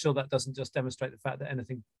I'm not sure that doesn't just demonstrate the fact that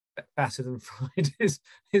anything battered and fried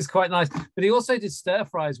is quite nice. But he also did stir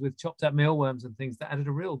fries with chopped up mealworms and things that added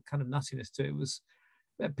a real kind of nuttiness to it. It was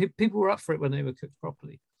people were up for it when they were cooked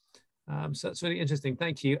properly. So that's really interesting.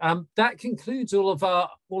 Thank you. That concludes all of our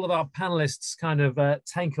panelists' kind of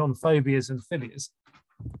take on phobias and philias.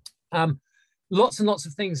 Lots and lots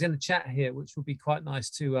of things in the chat here, which will be quite nice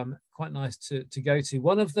to go to.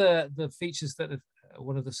 One of the features that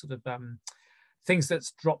one of the sort of things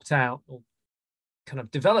that's dropped out or kind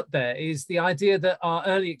of developed there is the idea that our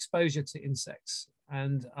early exposure to insects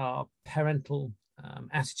and our parental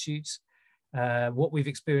attitudes, what we've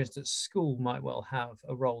experienced at school might well have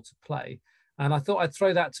a role to play. And I thought I'd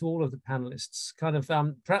throw that to all of the panelists, kind of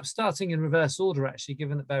perhaps starting in reverse order, actually,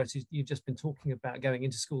 given that, Verity, you've just been talking about going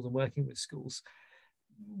into schools and working with schools.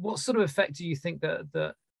 What sort of effect do you think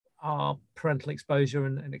that our parental exposure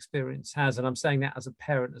and experience has? And I'm saying that as a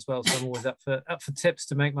parent as well, so I'm always up for tips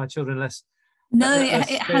to make my children less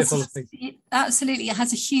it has, absolutely, it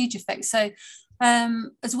has a huge effect. So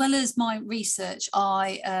as well as my research,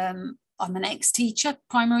 I'm an ex-teacher,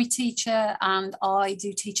 primary teacher, and I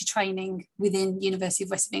do teacher training within University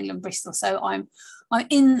of West of England, Bristol. So I'm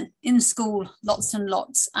in school lots and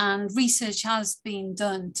lots, and research has been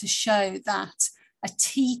done to show that a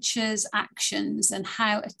teacher's actions and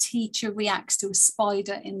how a teacher reacts to a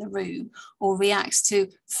spider in the room, or reacts to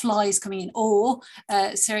flies coming in, or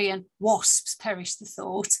Syrian wasps, perish the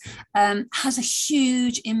thought, has a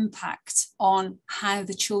huge impact on how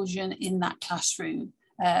the children in that classroom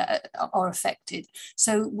are affected.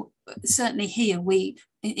 So certainly here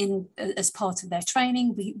as part of their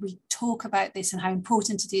training, we talk about this and how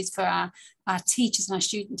important it is for our teachers and our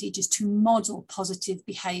student teachers to model positive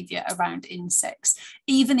behaviour around insects.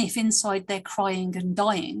 Even if inside they're crying and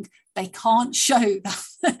dying, they can't show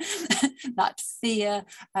that fear,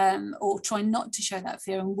 or try not to show that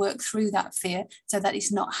fear and work through that fear so that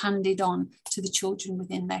it's not handed on to the children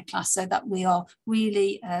within their class, so that we are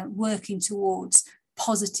really working towards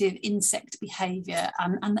positive insect behaviour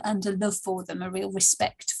and a love for them, a real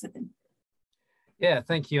respect for them. Yeah,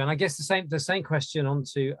 thank you. And I guess the same question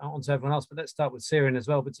onto everyone else, but let's start with Syrian as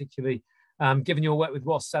well, particularly given your work with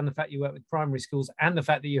wasps and the fact you work with primary schools and the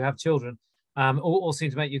fact that you have children, all seem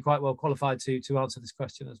to make you quite well qualified to answer this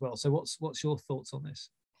question as well. So what's your thoughts on this?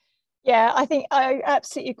 Yeah, I think I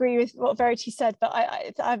absolutely agree with what Verity said, but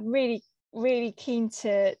I'm really keen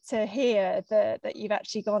to hear that you've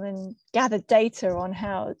actually gone and gathered data on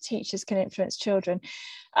how teachers can influence children.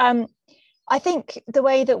 I think the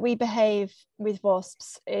way that we behave with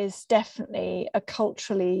wasps is definitely a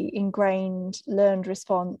culturally ingrained, learned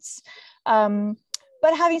response.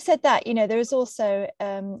 But having said that, you know, there is also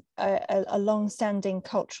a long-standing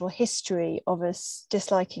cultural history of us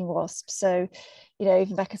disliking wasps. So, you know,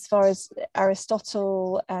 even back as far as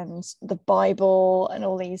Aristotle and the Bible and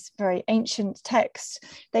all these very ancient texts,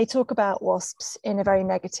 they talk about wasps in a very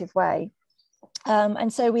negative way.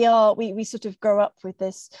 And so we sort of grow up with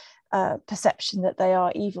this perception that they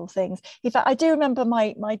are evil things. In fact, I do remember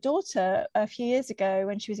my daughter a few years ago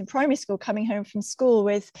when she was in primary school coming home from school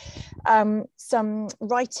with some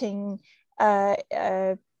writing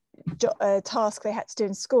task they had to do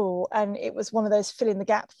in school, and it was one of those fill in the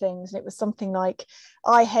gap things, and it was something like,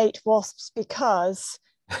 I hate wasps because,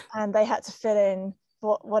 and they had to fill in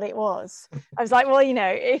what it was. I was like, well, you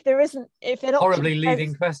know, if they're not horribly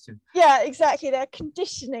leading question. Yeah, exactly. They're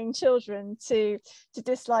conditioning children to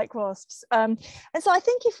dislike wasps. And so I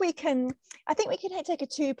think we can take a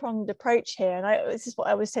two-pronged approach here. And this is what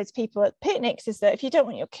I always say to people at picnics, is that if you don't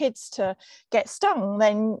want your kids to get stung,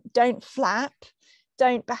 then don't flap,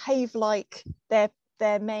 don't behave like their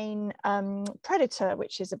main predator,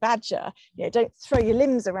 which is a badger. You know, don't throw your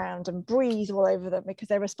limbs around and breathe all over them, because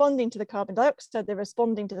they're responding to the carbon dioxide, they're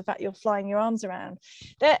responding to the fact you're flying your arms around.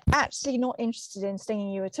 They're actually not interested in stinging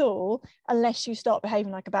you at all unless you start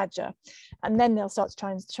behaving like a badger, and then they'll start to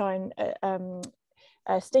try and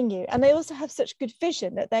sting you. And they also have such good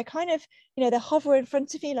vision that they're kind of, you know, they hover in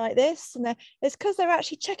front of you like this, and it's because they're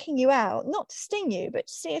actually checking you out, not to sting you, but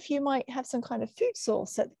to see if you might have some kind of food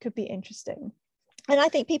source that could be interesting. And I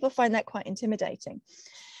think people find that quite intimidating.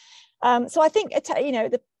 So I think, you know,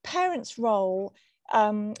 the parents' role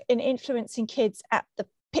in influencing kids at the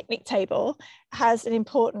picnic table has an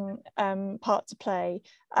important part to play.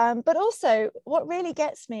 But also what really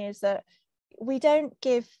gets me is that we don't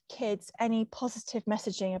give kids any positive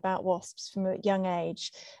messaging about wasps from a young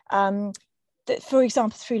age. For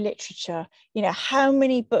example, through literature, you know, how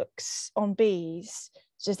many books on bees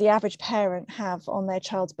does the average parent have on their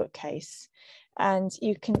child's bookcase? And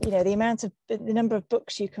you can, you know, the number of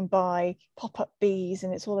books you can buy, pop-up bees,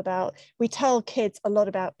 and it's all about, we tell kids a lot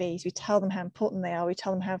about bees. We tell them how important they are. We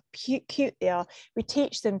tell them how cute they are. We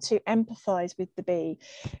teach them to empathize with the bee.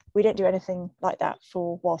 We don't do anything like that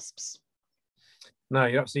for wasps. No,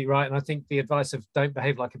 you're absolutely right. And I think the advice of don't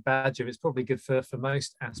behave like a badger is probably good for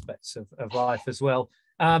most aspects of life as well.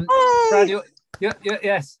 Fran,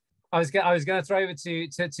 yes. I was going to throw over to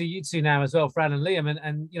you two now as well, Fran and Liam,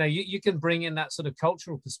 and you know, you can bring in that sort of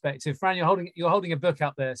cultural perspective. Fran, you're holding a book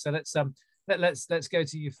up there, so let's go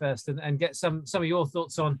to you first and get some of your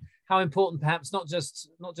thoughts on how important perhaps not just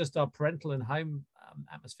our parental and home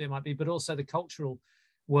atmosphere might be, but also the cultural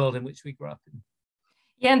world in which we grew up in.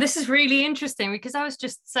 Yeah, and this is really interesting, because I was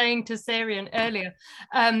just saying to Sarian earlier,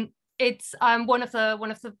 it's one of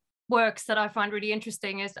the works that I find really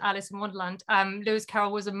interesting is Alice in Wonderland. Lewis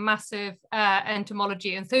Carroll was a massive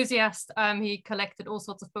entomology enthusiast. He collected all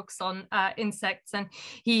sorts of books on insects, and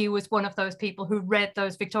he was one of those people who read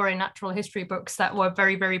those Victorian natural history books that were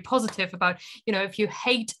very, very positive about, you know, if you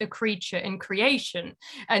hate a creature in creation,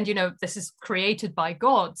 and, you know, this is created by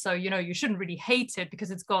God, so, you know, you shouldn't really hate it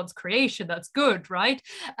because it's God's creation, that's good, right?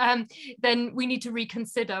 Then we need to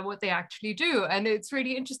reconsider what they actually do. And it's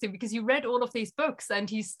really interesting because you read all of these books, and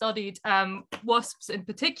he studied wasps in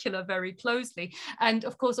particular very closely, and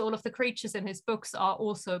of course all of the creatures in his books are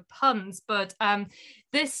also puns, but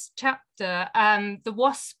this chapter, The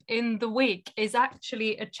Wasp in the Wig, is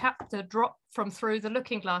actually a chapter dropped from Through the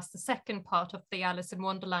Looking Glass, the second part of the Alice in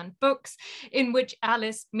Wonderland books, in which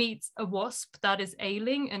Alice meets a wasp that is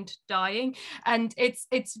ailing and dying. And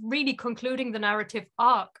it's really concluding the narrative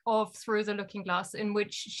arc of Through the Looking Glass, in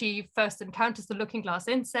which she first encounters the looking glass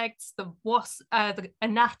insects, the wasp, a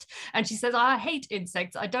gnat, and she says, I hate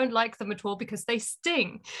insects, I don't like them at all because they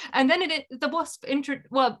sting. And then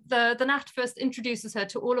the gnat first introduces her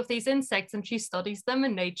to all of these insects, and she studies them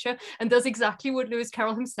in nature and does exactly what Lewis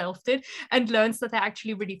Carroll himself did, and learns that they're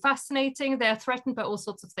actually really fascinating. They're threatened by all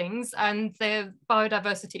sorts of things, and their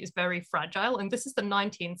biodiversity is very fragile. And this is the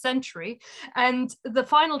 19th century. And the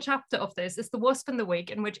final chapter of this is The Wasp in the Wig,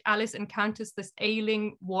 in which Alice encounters this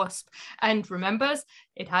ailing wasp and remembers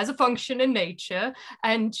it has a function in nature,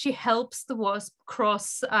 and she helps the wasp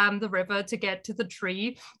cross the river to get to the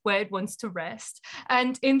tree where it wants to rest.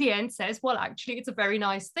 And in the end says, well, actually, it's a very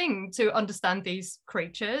nice thing to understand these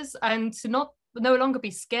creatures and to no longer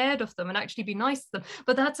be scared of them and actually be nice to them.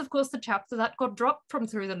 But that's of course the chapter that got dropped from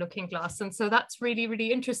Through the Looking Glass, and so that's really,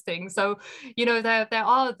 really interesting. So, you know, there's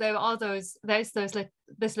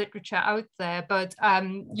this literature out there, but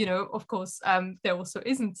you know, of course there also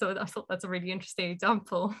isn't. So I thought that's a really interesting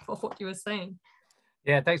example of what you were saying.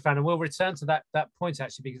 Yeah, thanks, Fran. And we'll return to that point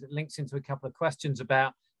actually, because it links into a couple of questions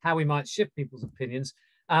about how we might shift people's opinions.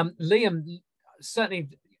 Liam, certainly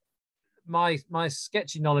my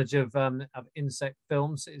sketchy knowledge of insect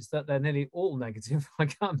films is that they're nearly all negative.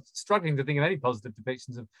 I'm struggling to think of any positive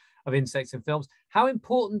depictions of insects in films. How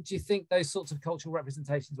important do you think those sorts of cultural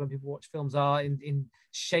representations when people watch films are in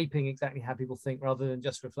shaping exactly how people think rather than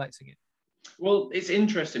just reflecting it? Well, it's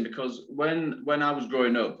interesting because when I was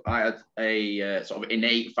growing up, I had a sort of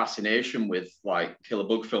innate fascination with like killer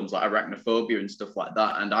bug films like Arachnophobia and stuff like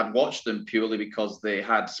that. And I'd watched them purely because they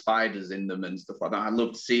had spiders in them and stuff like that. I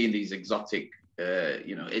loved seeing these exotic,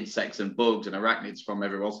 insects and bugs and arachnids from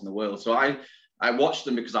everywhere else in the world. So I watched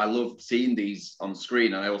them because I loved seeing these on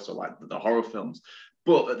screen, and I also liked the horror films.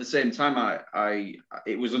 But at the same time,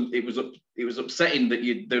 it was upsetting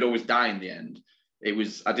that they'd always die in the end.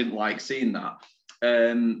 I didn't like seeing that.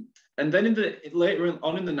 And then later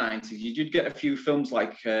on in the 90s, you did get a few films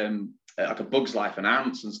like A Bug's Life and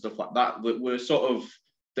Ants and stuff like that were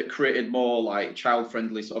that created more like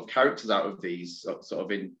child-friendly sort of characters out of these sort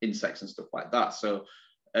of insects and stuff like that. So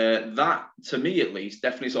that, to me at least,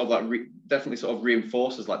 definitely sort of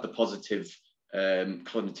reinforces like the positive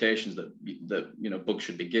connotations that bugs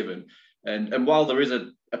should be given. And while there is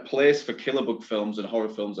a place for killer bug films and horror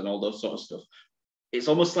films and all those sort of stuff, it's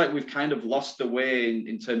almost like we've kind of lost the way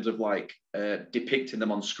in terms of like depicting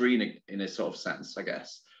them on screen in a sort of sense, I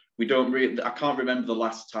guess. I can't remember the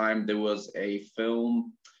last time there was a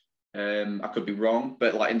film, I could be wrong,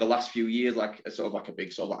 but like in the last few years, like a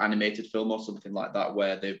big sort of animated film or something like that,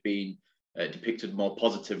 where they've been depicted more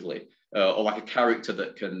positively, or like a character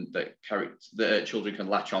that children can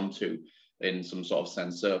latch onto in some sort of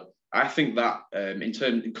sense. So I think that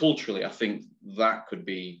culturally, I think that could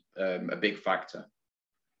be a big factor.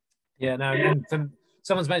 Yeah, no, and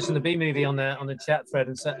someone's mentioned the bee movie on the chat thread,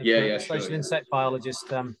 and certainly social insect biologist.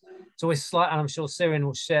 It's always slight, and I'm sure Syrian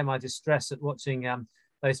will share my distress at watching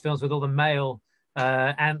those films with all the male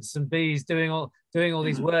ants and bees doing all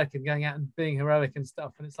these work and going out and being heroic and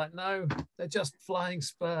stuff. And it's like, no, they're just flying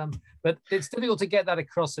sperm. But it's difficult to get that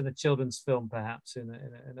across in a children's film, perhaps in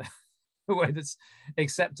a way that's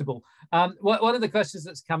acceptable. One of the questions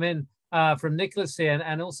that's come in from Nicholas here,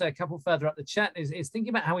 and also a couple further up the chat, is thinking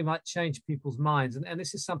about how we might change people's minds. And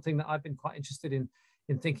this is something that I've been quite interested in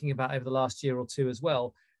thinking about over the last year or two as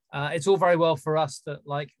well. It's all very well for us that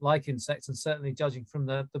like insects, and certainly judging from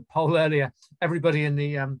the poll earlier, everybody in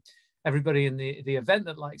the event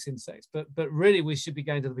that likes insects, but really we should be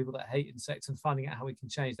going to the people that hate insects and finding out how we can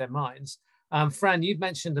change their minds. Fran, you've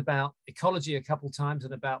mentioned about ecology a couple of times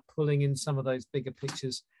and about pulling in some of those bigger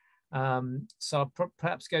pictures. So I'll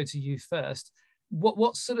perhaps go to you first.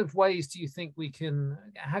 What sort of ways do you think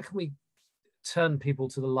how can we turn people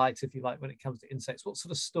to the light, if you like, when it comes to insects? What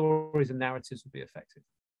sort of stories and narratives would be effective?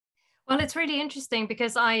 Well, it's really interesting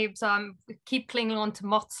because I keep clinging on to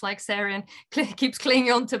moths like Sarian keeps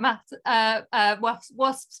clinging on to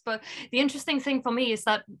wasps. But the interesting thing for me is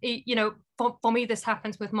that, for me, this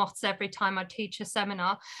happens with moths every time I teach a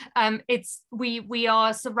seminar. We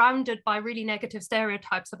are surrounded by really negative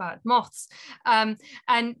stereotypes about moths. And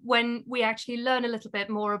when we actually learn a little bit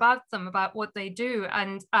more about them, about what they do,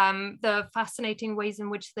 and the fascinating ways in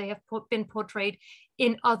which they have been portrayed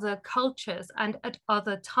in other cultures and at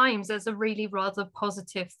other times as a really rather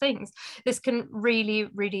positive things, this can really,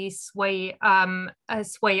 really sway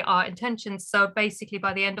our intentions. So basically,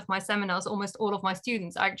 by the end of my seminars, almost all of my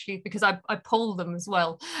students actually, because I poll them as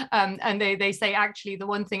well, and they say, actually, the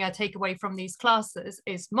one thing I take away from these classes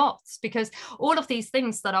is moths, because all of these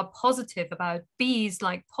things that are positive about bees,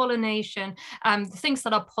 like pollination, the things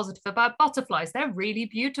that are positive about butterflies, they're really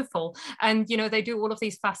beautiful, and they do all of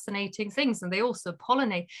these fascinating things, and they also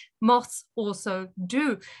pollinate. Moths also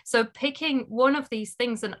do. So picking one of these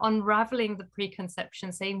things and unraveling the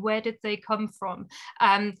preconception, saying, where did they come from?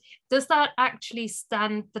 Does that actually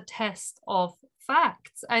stand the test of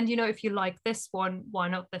facts? And if you like this one, why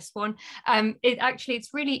not this one?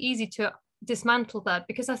 It's really easy to dismantle that,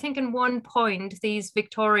 because I think in one point these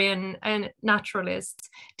Victorian naturalists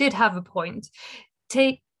did have a point.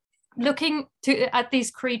 Looking at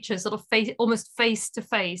these creatures sort of almost face to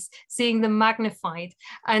face, seeing them magnified,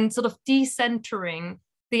 and sort of decentering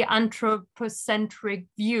the anthropocentric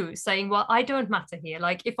view, saying, well, I don't matter here.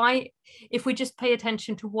 Like, if we just pay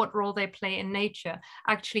attention to what role they play in nature,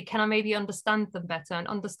 actually, can I maybe understand them better? And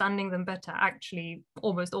understanding them better actually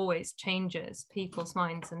almost always changes people's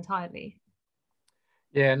minds entirely.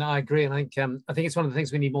 Yeah, no, I agree. And I think it's one of the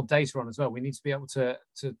things we need more data on as well. We need to be able to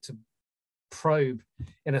probe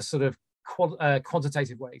in a sort of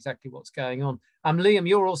quantitative way exactly what's going on. Liam,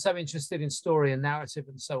 you're also interested in story and narrative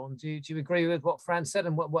and so on. Do you agree with what Fran said,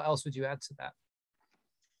 and what else would you add to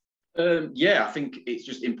that? Yeah, I think it's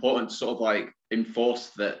just important to sort of like enforce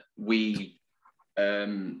that we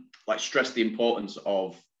stress the importance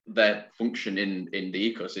of their function in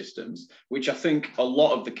the ecosystems, which I think a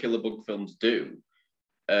lot of the killer bug films do.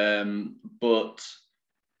 But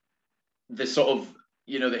the sort of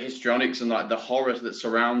you know, the histrionics and like the horror that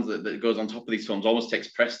surrounds that goes on top of these films almost takes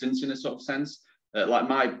precedence in a sort of sense.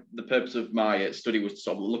 The purpose of my study was to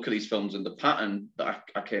sort of look at these films, and the pattern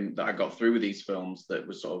that I got through with these films that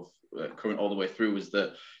was sort of current all the way through was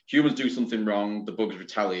that humans do something wrong, the bugs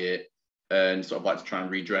retaliate, and sort of like to try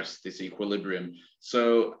and redress this equilibrium.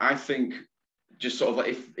 So I think just sort of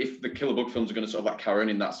like if the killer bug films are going to sort of like carry on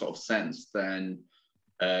in that sort of sense, then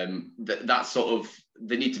that sort of,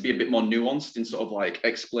 they need to be a bit more nuanced in sort of like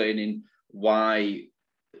explaining why,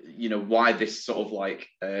 you know, why this sort of like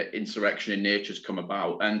insurrection in nature's come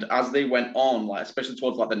about. And as they went on, like especially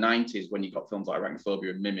towards like the 90s, when you got films like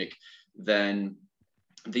Arachnophobia and Mimic, then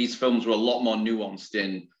these films were a lot more nuanced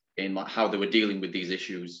in like how they were dealing with these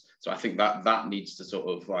issues. So I think that needs to sort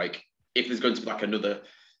of like, if there's going to be like another,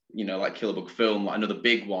 you know, like killer bug film, like another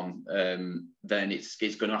big one, then it's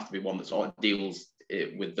going to have to be one that sort of deals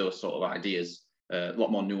with those sort of ideas, a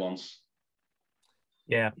lot more nuance.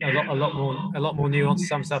 Yeah, a lot more nuance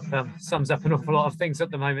sums up an awful lot of things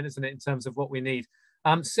at the moment, isn't it, in terms of what we need.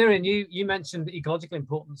 Syrian, you mentioned the ecological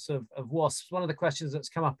importance of wasps. One of the questions that's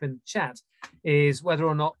come up in chat is whether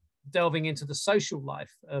or not delving into the social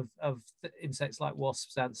life of insects like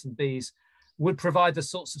wasps, ants, and bees would provide the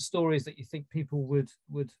sorts of stories that you think people would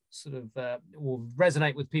sort of will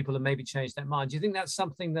resonate with people and maybe change their mind. Do you think that's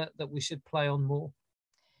something that we should play on more?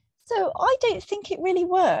 So I don't think it really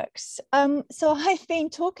works. So I've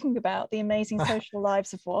been talking about the amazing social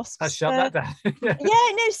lives of wasps. I shut that down. Yeah,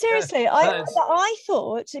 no, seriously. I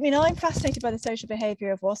thought, I mean, I'm fascinated by the social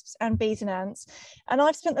behaviour of wasps and bees and ants. And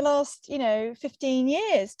I've spent the last, 15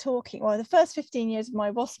 years talking, well, the first 15 years of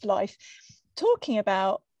my wasp life, talking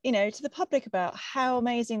about, to the public about how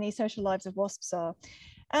amazing these social lives of wasps are.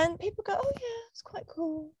 And people go, oh yeah, it's quite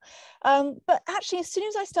cool. But actually, as soon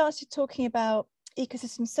as I started talking about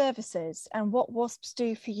ecosystem services and what wasps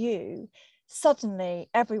do for you, suddenly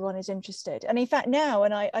everyone is interested. And in fact now,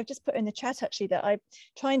 and I've just put in the chat actually that I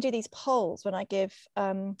try and do these polls when I give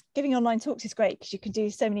giving online talks is great because you can do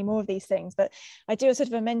so many more of these things, but I do a sort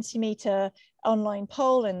of a Mentimeter online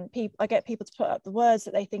poll, and I get people to put up the words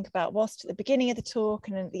that they think about wasps at the beginning of the talk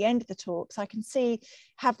and at the end of the talk, so I can see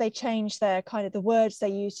have they changed their kind of the words they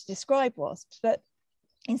use to describe wasps. But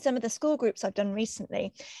in some of the school groups I've done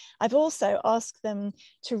recently, I've also asked them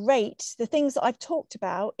to rate the things that I've talked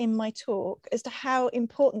about in my talk as to how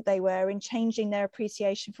important they were in changing their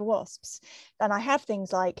appreciation for wasps. And I have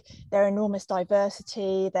things like their enormous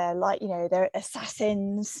diversity, their their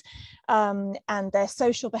assassins, and their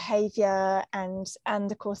social behaviour, and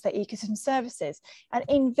of course their ecosystem services. And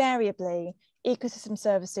invariably, ecosystem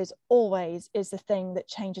services always is the thing that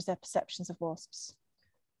changes their perceptions of wasps.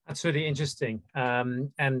 That's really interesting,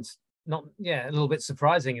 and not a little bit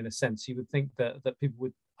surprising in a sense. You would think that people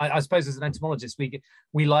would. I suppose as an entomologist,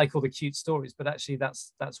 we like all the cute stories, but actually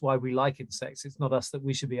that's why we like insects. It's not us that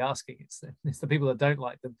we should be asking. It's the people that don't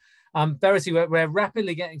like them. Verity, we're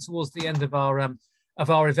rapidly getting towards the end of our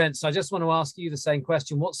event, so I just want to ask you the same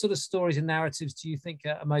question. What sort of stories and narratives do you think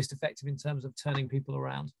are most effective in terms of turning people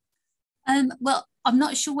around? Well, I'm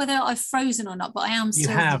not sure whether I've frozen or not, but I am. You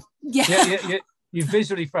have. Yeah. You've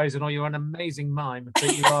visually frozen, or you're an amazing mime.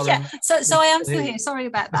 But you are. So I am still here. Sorry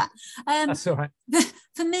about that. That's all right.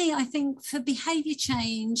 For me, I think for behaviour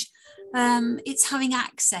change, it's having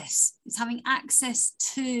access. It's having access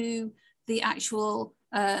to the actual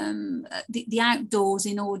the outdoors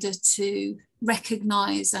in order to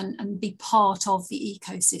recognise and be part of the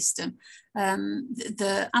ecosystem.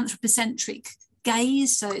 The anthropocentric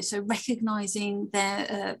gaze, so recognizing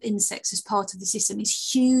their insects as part of the system is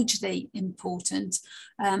hugely important,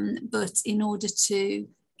 but in order to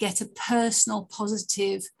get a personal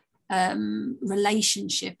positive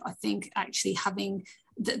relationship, I think actually having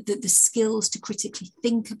the skills to critically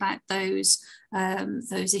think about those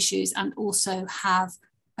issues, and also have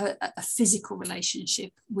a physical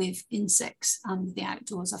relationship with insects and the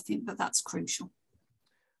outdoors, I think that's crucial.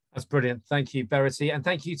 That's brilliant. Thank you, Verity. And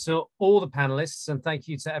thank you to all the panelists, and thank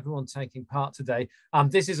you to everyone taking part today.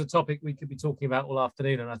 This is a topic we could be talking about all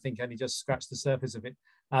afternoon, and I think only just scratched the surface of it.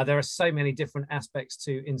 There are so many different aspects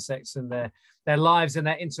to insects and their lives and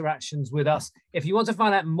their interactions with us. If you want to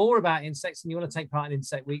find out more about insects and you want to take part in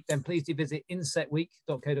Insect Week, then please do visit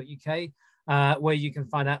insectweek.co.uk, where you can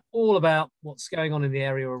find out all about what's going on in the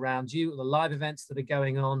area around you, the live events that are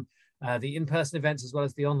going on, the in-person events as well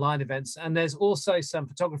as the online events. And there's also some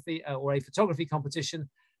photography or a photography competition,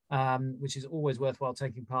 which is always worthwhile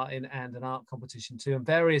taking part in, and an art competition too, and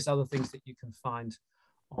various other things that you can find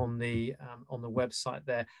on the website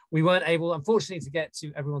there. We weren't able, unfortunately, to get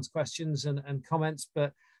to everyone's questions and comments,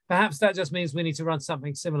 but perhaps that just means we need to run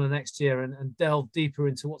something similar next year and delve deeper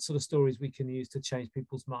into what sort of stories we can use to change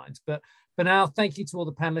people's minds. But for now, thank you to all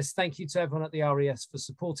the panelists. Thank you to everyone at the RES for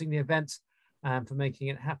supporting the event and for making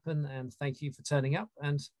it happen. And thank you for turning up,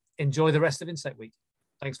 and enjoy the rest of Insect Week.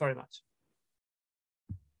 Thanks very much.